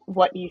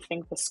what you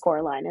think the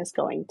scoreline is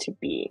going to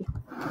be.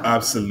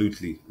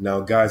 Absolutely. Now,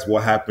 guys,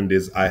 what happened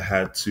is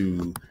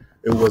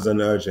it was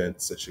an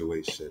urgent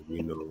situation.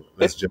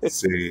 Let's just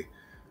say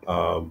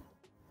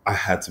I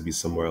had to be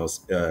somewhere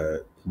else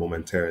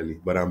momentarily,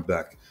 but I'm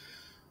back.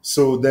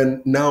 So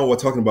then now we're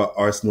talking about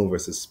Arsenal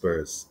versus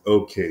Spurs.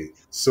 Okay,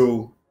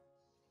 so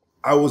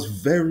I was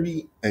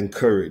very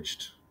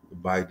encouraged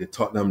by the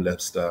Tottenham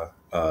Leicester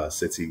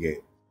City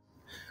game.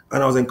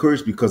 And I was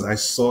encouraged because I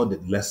saw the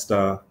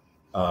Leicester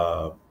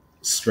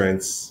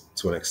strengths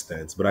to an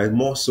extent, but I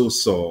more so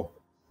saw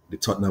the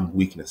Tottenham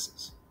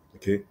weaknesses.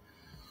 Okay.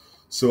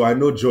 So I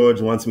know George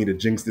wants me to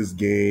jinx this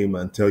game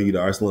and tell you that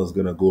Arsenal is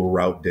going to go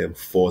rout them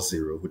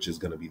 4-0, which is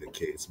going to be the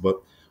case.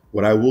 But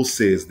what I will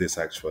say is this,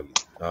 actually.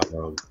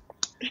 Okay?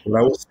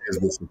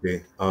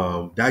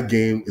 That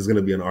game is going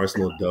to be an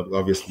Arsenal dub.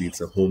 Obviously,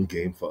 it's a home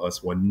game for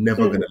us. We're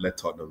never going to let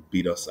Tottenham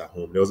beat us at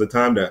home. There was a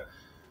time that...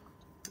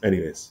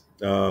 Anyways,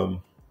 I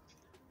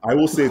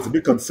will say it's a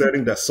bit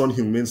concerning that Son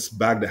Heung-min's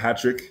bagged the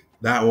hat-trick.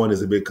 That one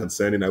is a bit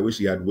concerning. I wish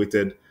he had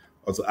waited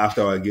until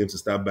after our game to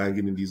start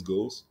banging in these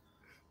goals.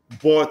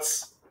 But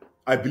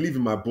I believe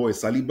in my boy.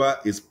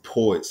 Saliba is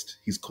poised.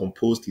 He's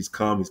composed. He's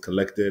calm. He's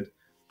collected.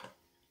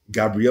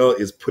 Gabriel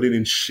is putting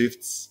in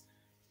shifts.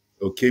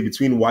 Okay,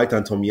 between White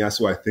and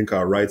Tomiyasu, I think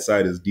our right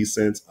side is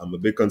decent. I'm a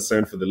bit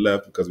concerned for the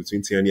left because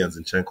between Tierney and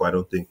Zinchenko, I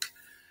don't think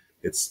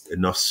it's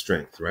enough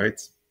strength,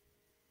 right?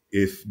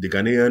 If the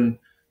Ghanaian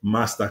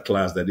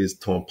masterclass that is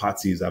Tom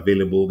Partey is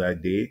available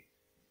that day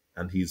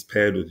and he's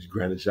paired with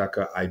Granit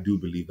Xhaka, I do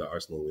believe that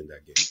Arsenal will win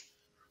that game.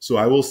 So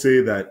I will say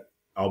that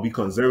I'll be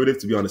conservative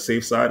to be on the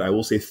safe side. I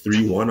will say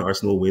 3-1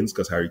 Arsenal wins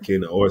because Harry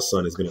Kane or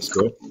Son is going to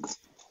score.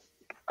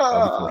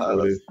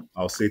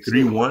 I'll say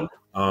 3-1.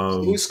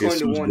 Who's scoring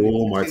the one?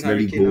 Goal,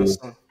 Martinelli goal,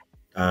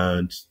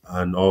 and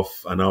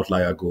off an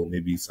outlier goal.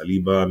 Maybe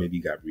Saliba, maybe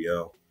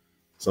Gabriel,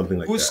 something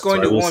like that. Who's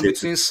scoring the one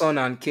between Son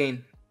and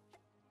Kane?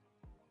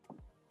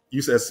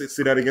 You said,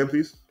 say that again,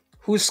 please.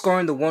 Who's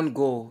scoring the one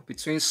goal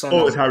between Son?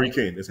 Oh, it's Harry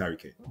Kane. It's Harry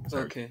Kane.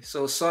 Okay,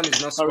 so Son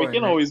is not scoring. Harry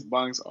Kane always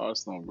bangs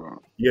Arsenal,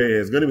 bro. Yeah,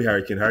 it's going to be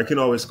Harry Kane. Harry Kane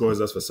always scores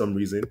us for some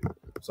reason.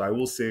 So I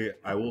will say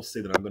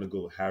that I'm going to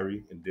go with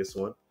Harry in this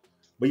one.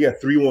 But yeah,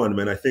 3-1,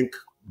 man. I think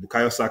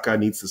Bukayo Saka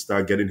needs to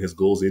start getting his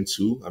goals in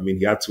too. I mean,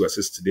 he had 2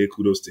 assists today.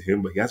 Kudos to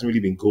him, but he hasn't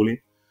really been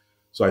goaling.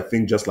 So I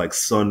think just like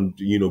Son,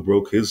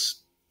 broke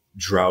his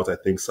drought, I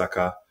think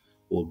Saka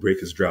will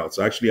break his drought.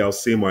 So actually, I'll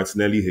say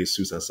Martinelli,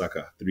 Jesus, and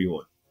Saka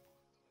 3-1.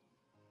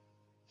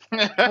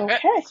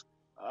 Okay.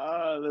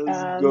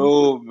 Let's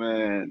go,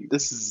 man.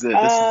 This is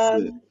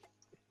it.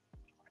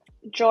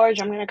 George,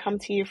 I'm going to come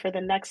to you for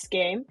the next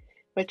game,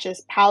 which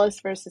is Palace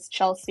versus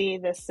Chelsea.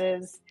 This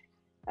is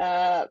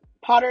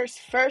Potter's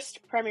first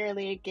Premier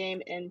League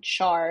game in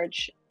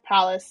charge.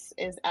 Palace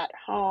is at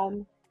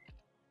home.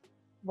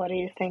 What do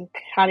you think?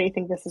 How do you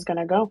think this is going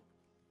to go?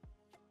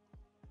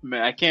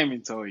 Man, I can't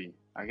even tell you.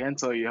 I can't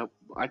tell you.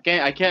 I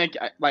can't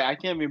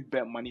even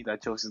bet money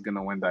that Chelsea's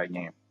gonna win that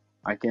game.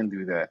 I can't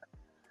do that.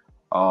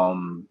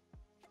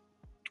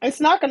 It's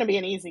not going to be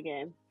an easy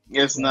game.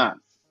 It's not.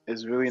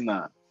 It's really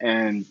not.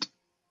 And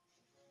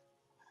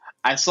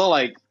I saw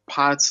like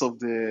parts of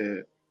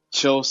the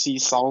Chelsea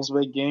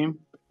Salzburg game,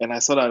 and I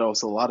saw that there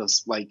was a lot of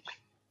like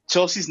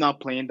Chelsea's not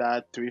playing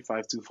that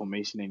 3-5-2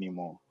 formation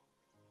anymore.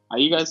 Are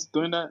you guys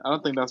doing that? I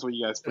don't think that's what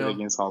you guys played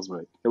against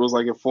Salzburg. It was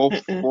like a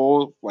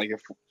 4-4, like a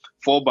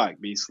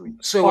fullback basically.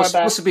 So it was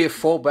supposed to be a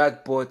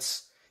fullback,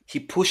 but he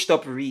pushed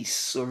up Reece.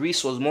 So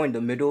Reece was more in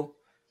the middle,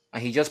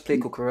 and he just played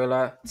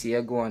Cucurella,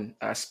 Thiago, and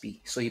Aspi.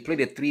 So he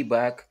played a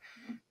 3-back,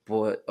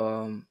 but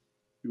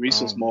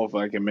Reece was more of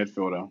like a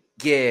midfielder.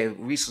 Yeah,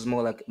 Reece was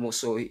more like more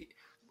so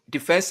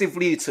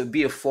defensively to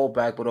be a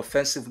fullback, but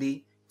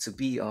offensively to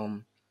be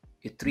a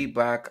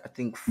 3-back. I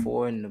think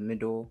 4 in the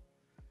middle.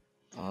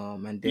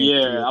 And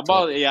then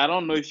I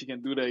don't know if you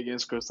can do that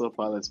against Crystal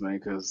Palace, man,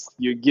 because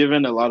you're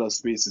giving a lot of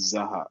space to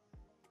Zaha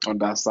on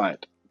that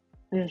side.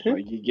 Mm-hmm.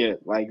 Like you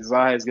get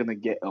Zaha is gonna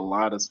get a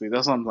lot of space.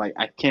 That's why I'm like,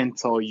 I can't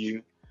tell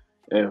you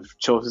if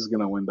Chelsea's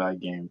gonna win that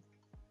game.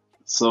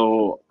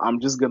 So I'm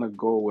just gonna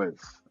go with,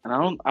 and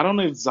I don't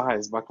know if Zaha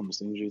is back from his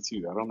injury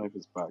too. I don't know if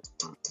he's back.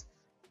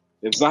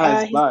 If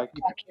Zaha is back,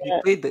 he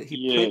played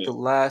the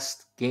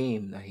last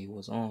game that he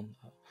was on.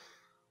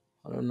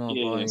 I don't know.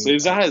 Yeah, so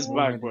if Zaha is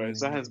back, bro, if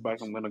Zaha is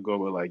back, I'm gonna go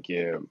with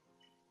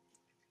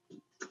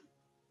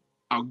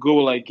I'll go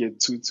with like a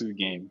 2-2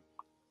 game.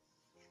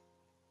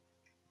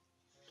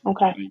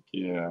 Okay.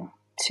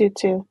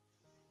 2-2.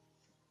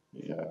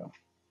 Yeah.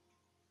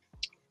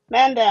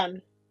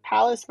 Mandem,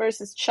 Palace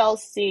versus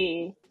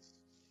Chelsea.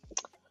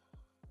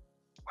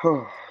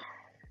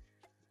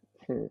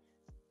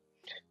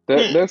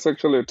 That's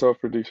actually a tough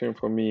prediction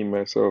for me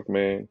myself,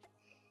 man,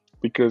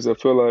 because I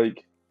feel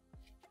like.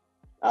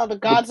 Oh, the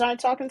gods aren't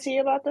talking to you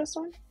about this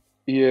one?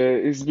 Yeah,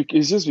 it's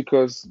just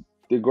because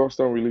the gods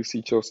don't really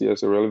see Chelsea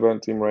as a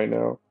relevant team right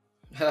now,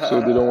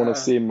 so they don't want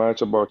to say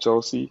much about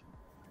Chelsea.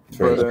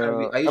 But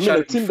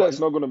a team that's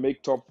not going to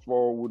make top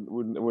 4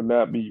 would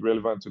not be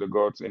relevant to the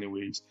gods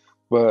anyways.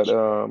 But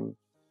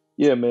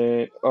yeah,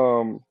 man.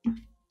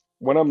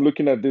 When I'm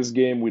looking at this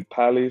game with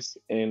Palace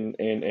and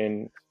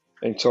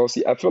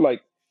Chelsea, I feel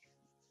like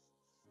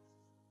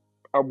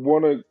I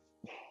wanna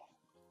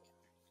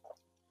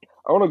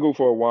go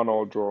for a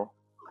 1-1 draw.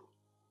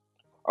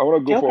 I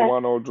want to go for a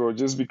 1-1 draw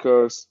just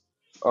because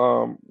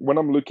when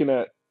I'm looking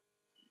at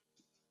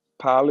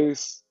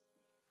Palace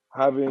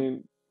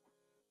having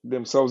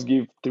themselves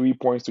give 3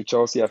 points to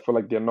Chelsea, I feel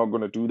like they're not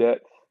going to do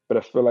that. But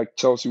I feel like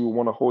Chelsea will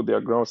want to hold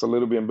their grounds a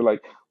little bit and be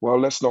like, well,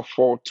 let's not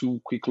fall too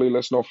quickly.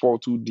 Let's not fall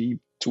too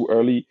deep, too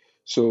early.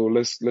 So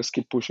let's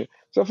keep pushing.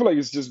 So I feel like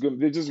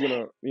they're just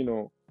gonna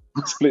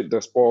split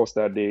the spoils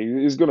that day.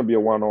 It's gonna be a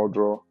 1-1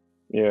 draw.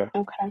 Yeah.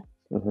 Okay.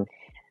 Mm-hmm.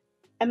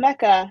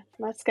 Emeka,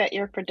 let's get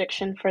your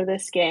prediction for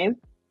this game.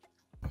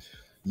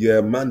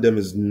 Yeah, Mandem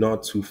is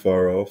not too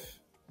far off.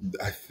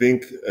 I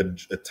think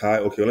a tie.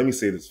 Okay, let me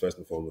say this first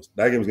and foremost.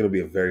 That game is going to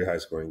be a very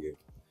high-scoring game.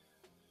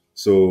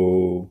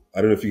 So I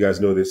don't know if you guys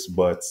know this,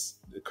 but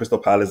the Crystal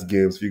Palace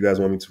games, if you guys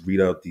want me to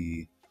read out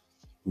the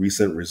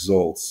recent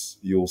results,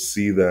 you'll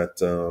see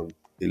that a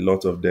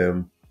lot of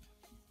them,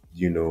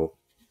 they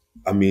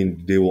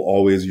will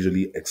always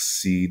usually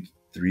exceed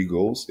 3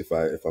 goals, if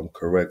I'm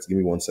correct. Give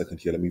me 1 second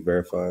here. Let me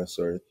verify.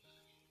 Sorry.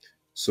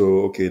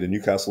 So, okay, the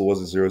Newcastle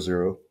was a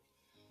 0-0.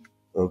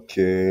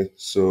 Okay,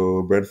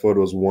 so Brentford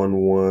was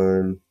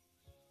 1-1.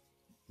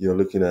 You're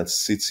looking at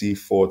City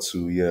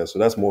 4-2. Yeah, so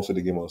that's most of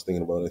the game I was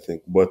thinking about, I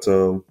think. But,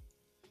 and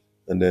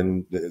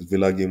then the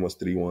Villa game was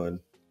 3-1.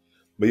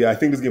 But yeah, I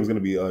think this game is going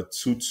to be a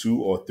 2-2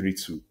 or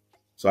 3-2.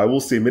 So I will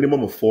say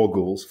minimum of 4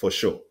 goals for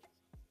sure.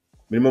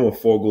 Minimum of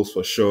 4 goals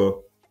for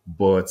sure.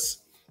 But,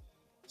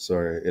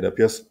 sorry, it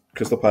appears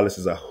Crystal Palace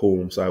is at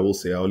home, so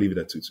I'll leave it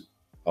at 2-2.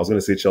 I was going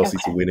to say Chelsea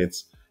to win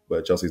it,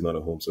 but Chelsea's not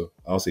at home, so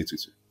I'll say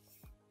 2-2.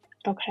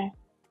 Okay.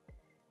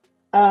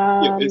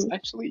 It's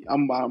actually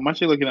I'm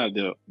actually looking at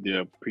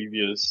their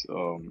previous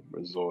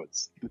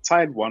results. They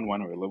tied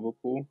 1-1 with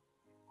Liverpool.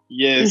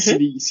 Yeah,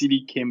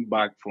 City came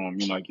back from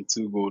like a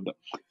 2-goal down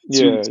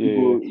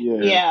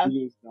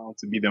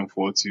to beat them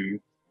 4-2.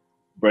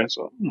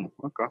 Brentford.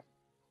 Okay.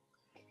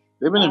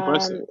 They've been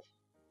impressive.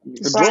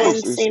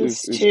 Brian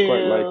seems to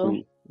quite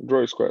likely.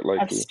 Draw is quite likely.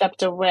 Have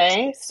stepped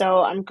away,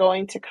 so I'm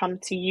going to come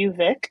to you,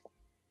 Vic.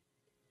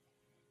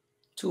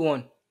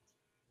 2-1.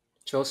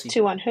 Chelsea.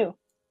 2-1 who?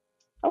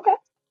 Okay.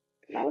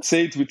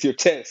 Say it with your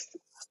chest.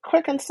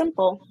 Quick and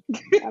simple.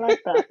 I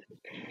like that.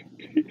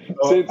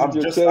 Say it with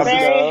your chest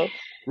now.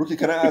 Rookie,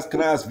 can I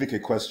ask Vic a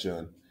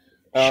question?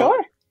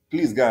 Sure.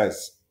 Please,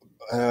 guys.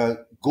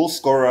 Goal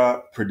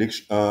scorer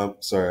prediction.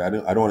 Sorry, I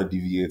don't want to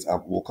deviate.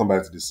 We'll come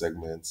back to this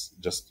segment.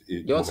 Just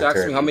you want to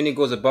ask me how many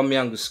goals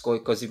Aubameyang will score?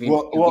 Because you've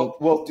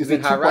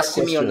been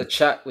harassing me on the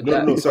chat with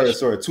that. No, sorry.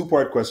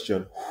 2-part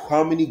question.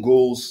 How many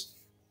goals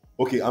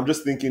Okay, I'm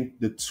just thinking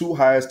the two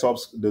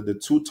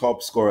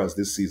top scorers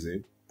this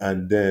season,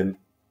 and then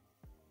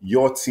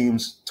your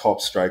team's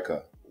top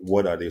striker.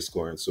 What are they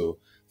scoring? So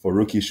for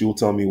rookie, she'll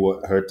tell me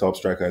what her top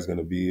striker is going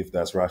to be. If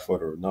that's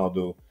Rashford or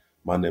Ronaldo,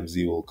 Mandem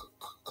Z will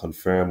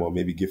confirm or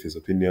maybe give his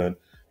opinion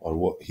on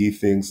what he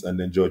thinks, and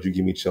then George, you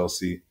give me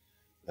Chelsea,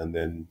 and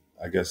then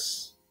I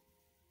guess,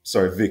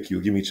 sorry, Vic,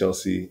 you'll give me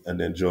Chelsea, and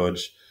then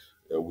George,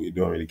 we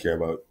don't really care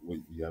about what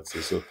you have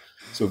to say.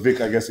 So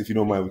Vic, I guess if you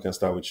don't mind, we can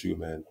start with you,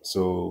 man.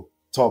 So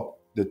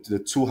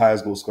the two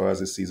highest goal scorers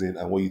this season,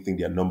 and what you think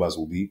their numbers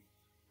will be,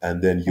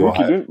 and then your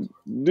Rookie,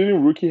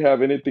 didn't Rookie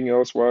have anything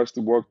else for us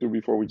to walk through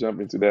before we jump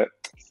into that?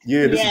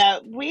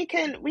 We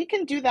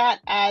can do that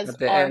as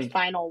our end.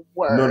 final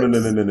word.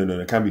 No.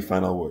 It can't be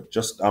final word.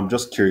 I'm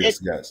just curious,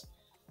 guys.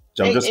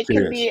 I'm just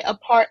curious. Can be a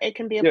part. It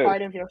can be a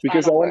part of your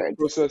because final I want word. to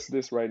process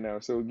this right now.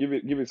 So give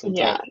it some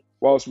time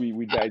whilst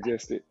we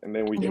digest it, and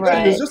then we can.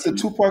 Right. It's just a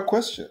 2-part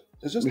question.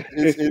 It's just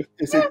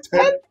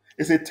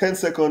it's a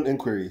 10-second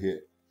inquiry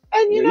here.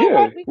 And you know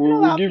what?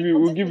 We'll give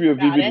you a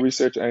vivid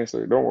research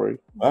answer. Don't worry.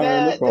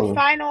 The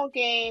final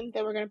game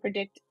that we're going to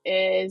predict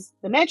is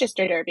the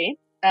Manchester Derby,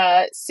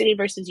 City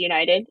versus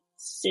United.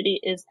 City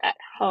is at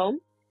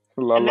home.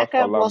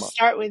 Emeka, we'll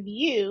start with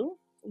you.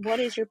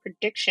 What is your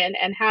prediction,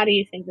 and how do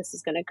you think this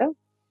is going to go?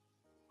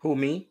 Who,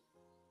 me?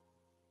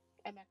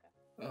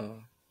 Emeka.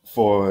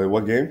 For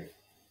what game?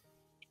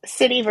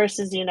 City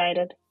versus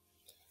United.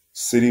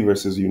 City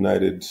versus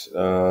United.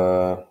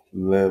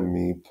 Let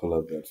me pull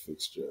up that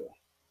fixture.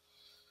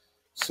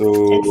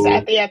 So it's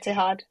at the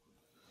Etihad.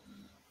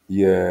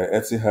 Yeah,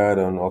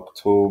 Etihad on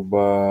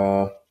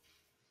October.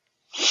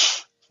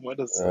 What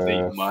does the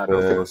date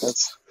matter?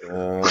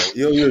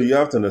 You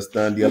have to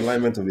understand the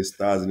alignment of the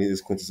stars and it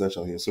is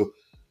quintessential here. So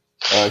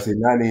it's a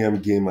 9 a.m.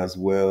 game as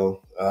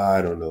well.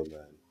 I don't know,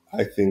 man.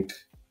 I think,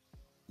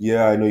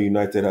 I know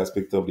United has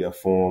picked up their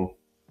form.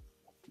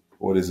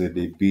 What is it?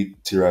 They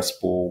beat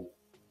Tiraspol,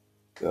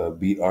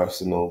 beat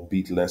Arsenal,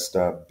 beat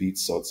Leicester, beat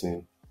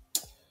Sutton.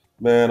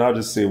 Man, I'll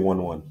just say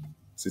 1-1.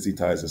 City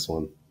ties this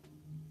one.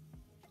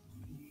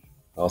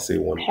 I'll say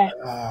 1. Okay.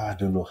 I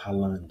don't know.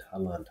 Haaland.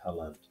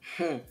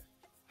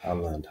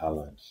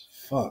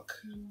 Fuck.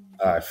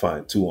 All right,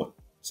 fine. 2-1.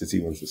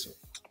 City wins this one.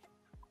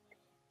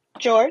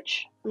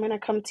 George, I'm going to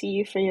come to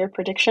you for your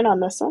prediction on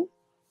this one.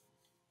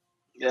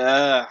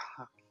 Yeah.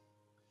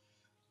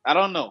 I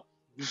don't know.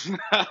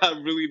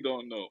 I really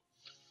don't know.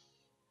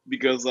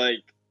 Because,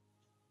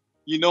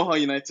 you know how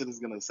United is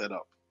going to set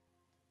up.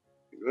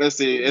 Let's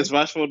say,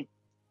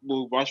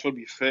 will Rashford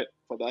be fit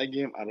for that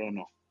game? I don't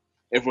know.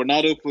 If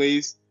Ronaldo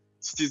plays,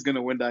 City's going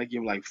to win that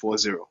game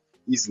 4-0.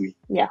 Easily.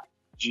 Yeah.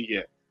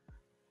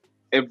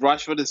 If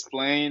Rashford is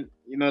playing,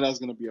 that's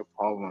going to be a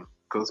problem.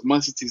 Because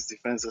Man City's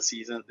defense this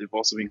season, they've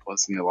also been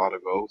conceding a lot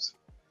of goals.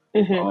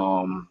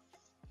 Mm-hmm.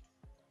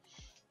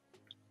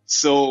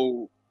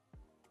 So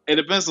it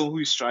depends on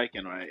who's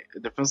striking, right?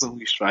 It depends on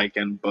who's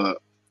striking, but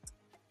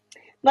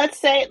let's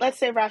say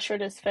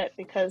Rashford is fit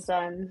because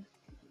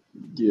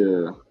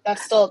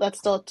that's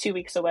still 2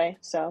 weeks away.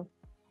 So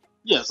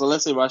so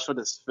let's say Rashford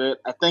is fit.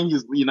 I think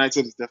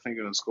United is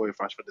definitely going to score if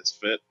Rashford is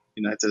fit.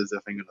 United is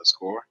definitely going to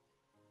score,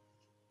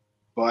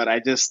 but I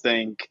just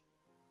think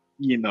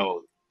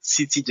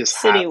City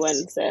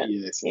wins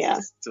it.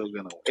 City's still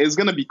gonna. It's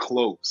gonna be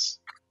close,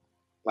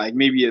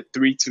 maybe a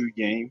 3-2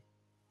 game.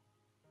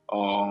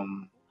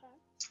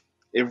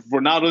 If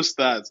Ronaldo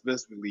starts,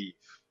 best believe,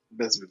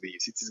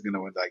 City's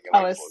gonna win that game.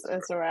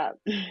 It's a wrap.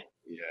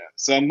 Yeah,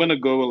 so I'm gonna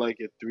go with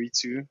a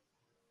 3-2,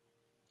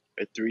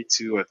 a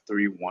 3-2, a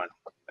 3-1,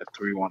 a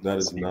 3-1. That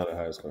is not a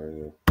high scoring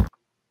game.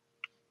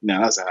 No,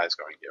 that's a high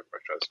scoring game for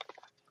sure.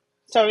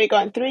 So are we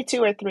going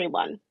 3-2 or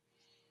 3-1?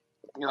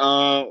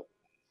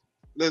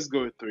 Let's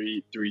go with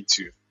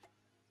 3-2.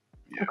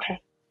 Yeah. Okay.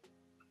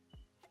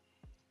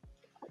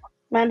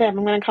 Mandem,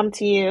 I'm going to come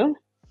to you.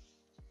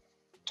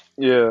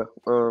 Yeah.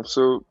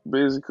 So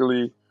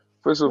basically,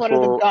 first of all, what are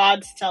the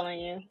gods telling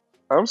you?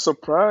 I'm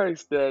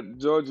surprised that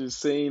George is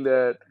saying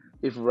that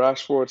if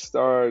Rashford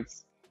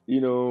starts,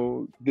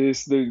 the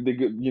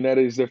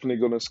United is definitely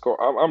going to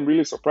score. I'm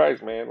really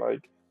surprised, man.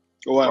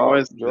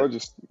 George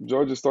is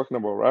talking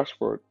about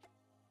Rashford.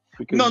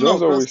 Because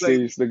George always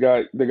says the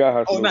guy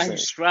has no sense.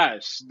 He's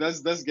trash.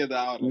 Let's get that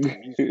out of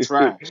him. He's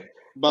trash.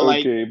 But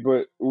okay,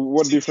 but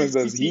what difference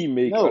does he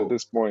make at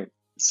this point?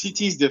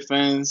 City's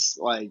defense,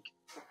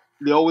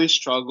 they always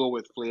struggle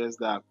with players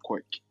that are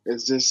quick.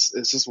 It's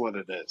just what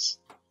it is.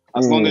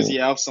 As long as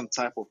you have some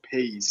type of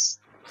pace,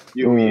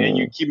 and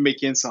you keep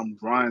making some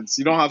runs,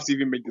 you don't have to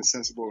even make the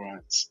sensible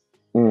runs.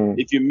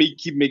 If you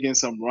keep making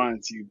some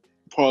runs, you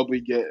probably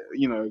get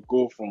a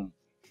goal from.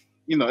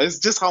 It's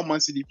just how Man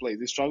City plays.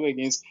 They struggle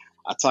against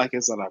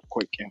attackers that are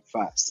quick and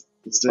fast.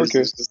 It's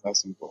just that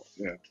simple.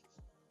 Yeah.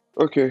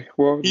 Okay.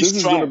 Well, this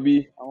is gonna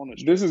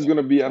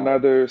be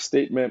another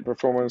statement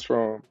performance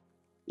from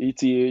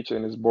ETH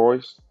and his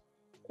boys,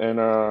 and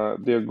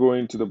they're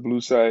going to the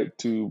blue side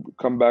to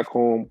come back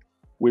home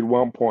with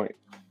 1 point.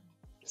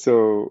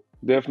 So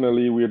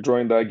definitely, we're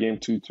drawing that game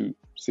 2-2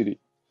 City.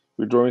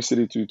 We're drawing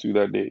City 2-2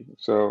 that day.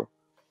 So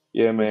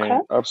Yeah, Okay.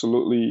 man,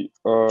 absolutely.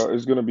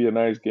 It's gonna be a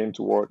nice game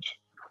to watch.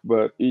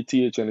 But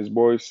ETH and his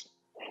boys,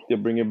 they're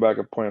bringing back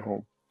a point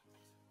home.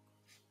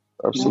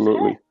 Okay.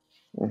 Absolutely.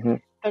 Hmm.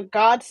 The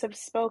gods have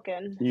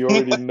spoken. You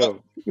already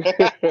know.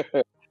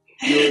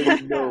 You already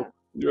know.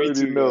 You Three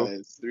already two know.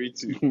 guys.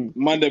 3-2.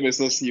 Monday may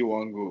not see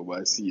one goal,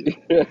 but I see it.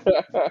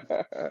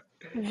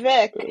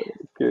 Vic.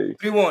 Okay.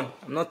 3-1.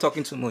 I'm not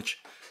talking too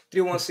much.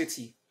 3-1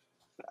 City.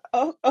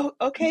 Oh,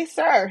 okay,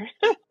 sir.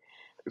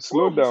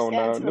 Slow Ooh, he's down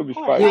getting now. to No the be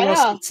point. fight. I 3-1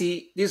 know.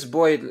 City. This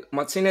boy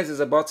Martinez is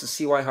about to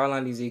see why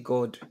Haaland is a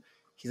god.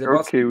 He's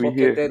about to Okay, be we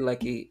here. pocketed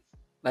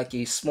like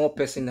a small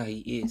person that he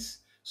is.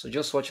 So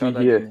just watch how We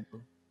that game here. will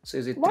go. So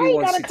it's a Why you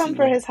 3-1 gotta City come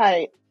for win. his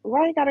height?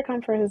 Why you gotta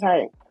come for his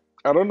height?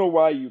 I don't know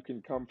why you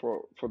can come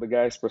for the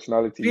guy's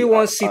personality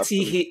 3-1 after.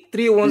 City hit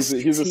 3-1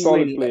 He's a City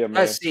solid win. player,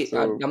 man. That's it.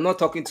 So I'm not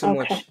talking too Okay.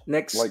 much.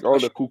 Next like all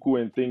the question. cuckoo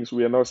and things,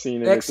 we are not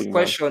seeing Next anything,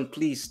 man. question,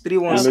 please.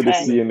 3-1 We know they Okay.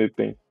 see City.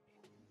 anything.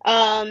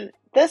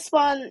 This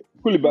one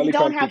we Koulibaly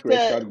don't can't have take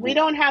red to. card We go.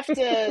 don't have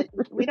to.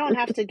 We don't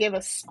have to give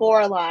a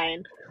score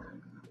line.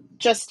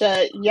 Just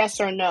a yes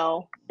or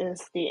no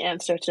is the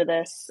answer to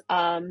this.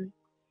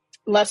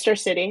 Leicester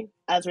City,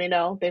 as we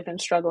know, they've been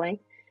struggling.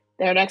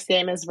 Their next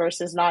game is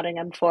versus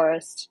Nottingham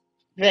Forest.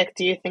 Vic,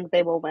 do you think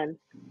they will win?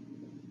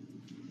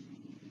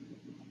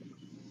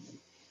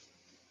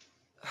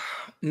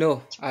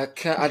 No, I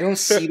can't. I don't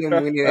see them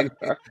winning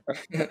anything.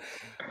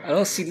 I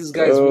don't see these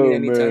guys winning Oh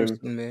anytime man.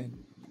 soon, man.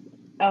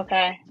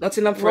 Okay.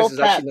 Nottingham Forest Lil is Pep.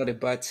 actually not a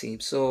bad team.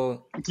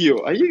 So, Yo,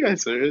 are you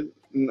guys serious?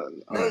 No,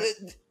 all no,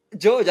 right.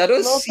 George, I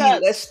don't Lil see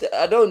Pep. Leicester.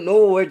 I don't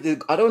know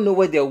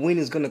where their win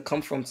is gonna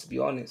come from. To be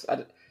honest,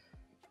 I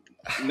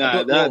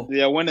Nah, don't that know.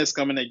 their win is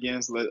coming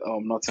against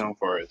Nottingham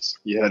Forest.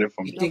 You heard it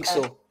from You me. think Okay.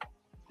 so?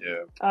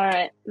 Yeah, All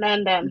right.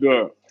 Mandem.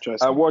 go.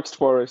 Trust I me. watched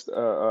Forest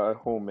at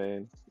home,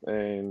 man.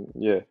 And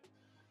yeah.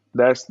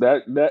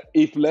 That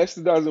if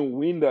Leicester doesn't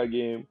win that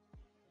game,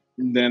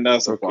 Then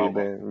that's a okay,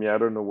 problem. then I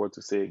don't know what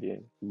to say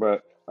again.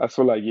 But I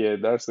feel like yeah,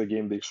 that's the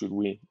game they should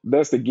win.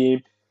 That's the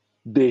game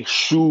they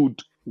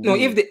should No,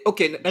 if win. they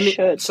okay, I mean,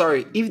 Should.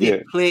 sorry,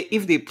 Yeah.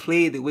 if they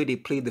play the way they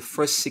played the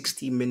first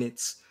 60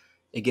 minutes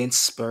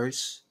against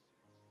Spurs,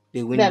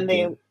 they win the Then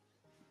they. game.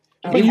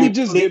 But If you they Okay.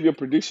 just play, gave your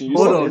prediction. You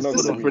hold said Bro, they're on, it's not hold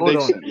just gonna a on, win. hold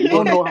on, prediction. You hold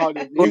don't on, know how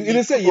they. You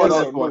didn't You say took all yes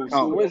that or into no.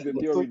 So account. where's the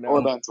You theory took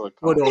all now? that into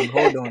hold account. on,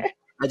 hold on.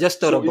 I just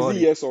thought So is it about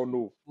it. yes or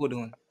no? Hold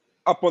on.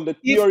 Upon the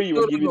If theory you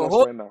no, were no, giving no, us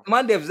hold, right now.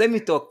 Mandevs, let me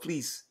talk,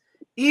 please.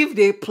 If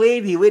they play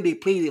the way they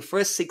play the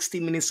first 60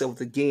 minutes of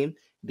the game,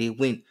 they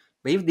win.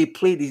 But if they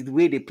play the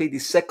way they play the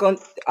second,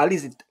 at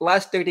least the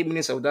last 30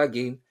 minutes of that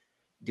game,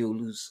 they'll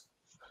lose.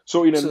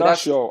 So in a So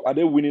that's nutshell, are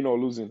they winning or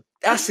losing?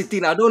 that's the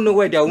thing. I don't know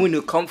where their win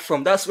will come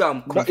from. That's where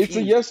I'm It's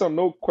a confused. yes or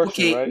no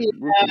question, Okay, right,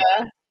 Rookie?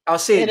 Yeah, I'll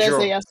say a it is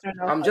a draw. yes or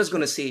no I'm just question.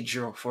 gonna say a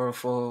draw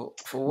for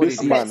what This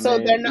it Okay, is. man, so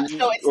they're man. not.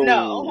 So it's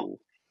no. Oh,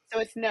 So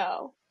it's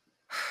no.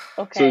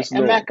 so Okay, it's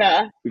no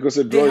Emeka. because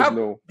a draw is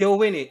no. They'll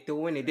win it.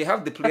 They'll win it. They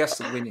have the players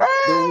to win it.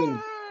 They'll win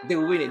it.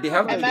 They'll win it. They Oh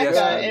have the my players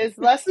to win god. Emeka, it. is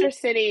Leicester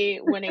City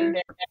winning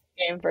their next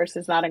game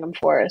versus Nottingham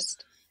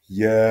Forest?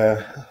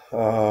 Yeah,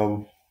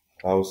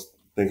 I was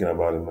thinking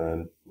about it,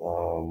 man.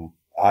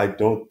 I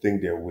don't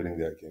think they're winning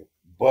that game,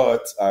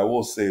 but I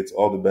will say it's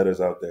all the bettors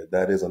out there.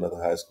 That is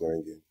another high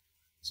scoring game.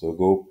 So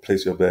go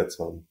place your bets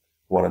on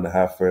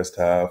 1.5 first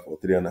half or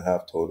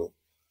 3.5 total.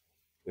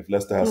 If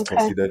Leicester has Okay.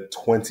 conceded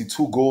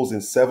 22 goals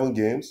in 7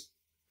 games,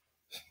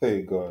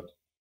 hey God,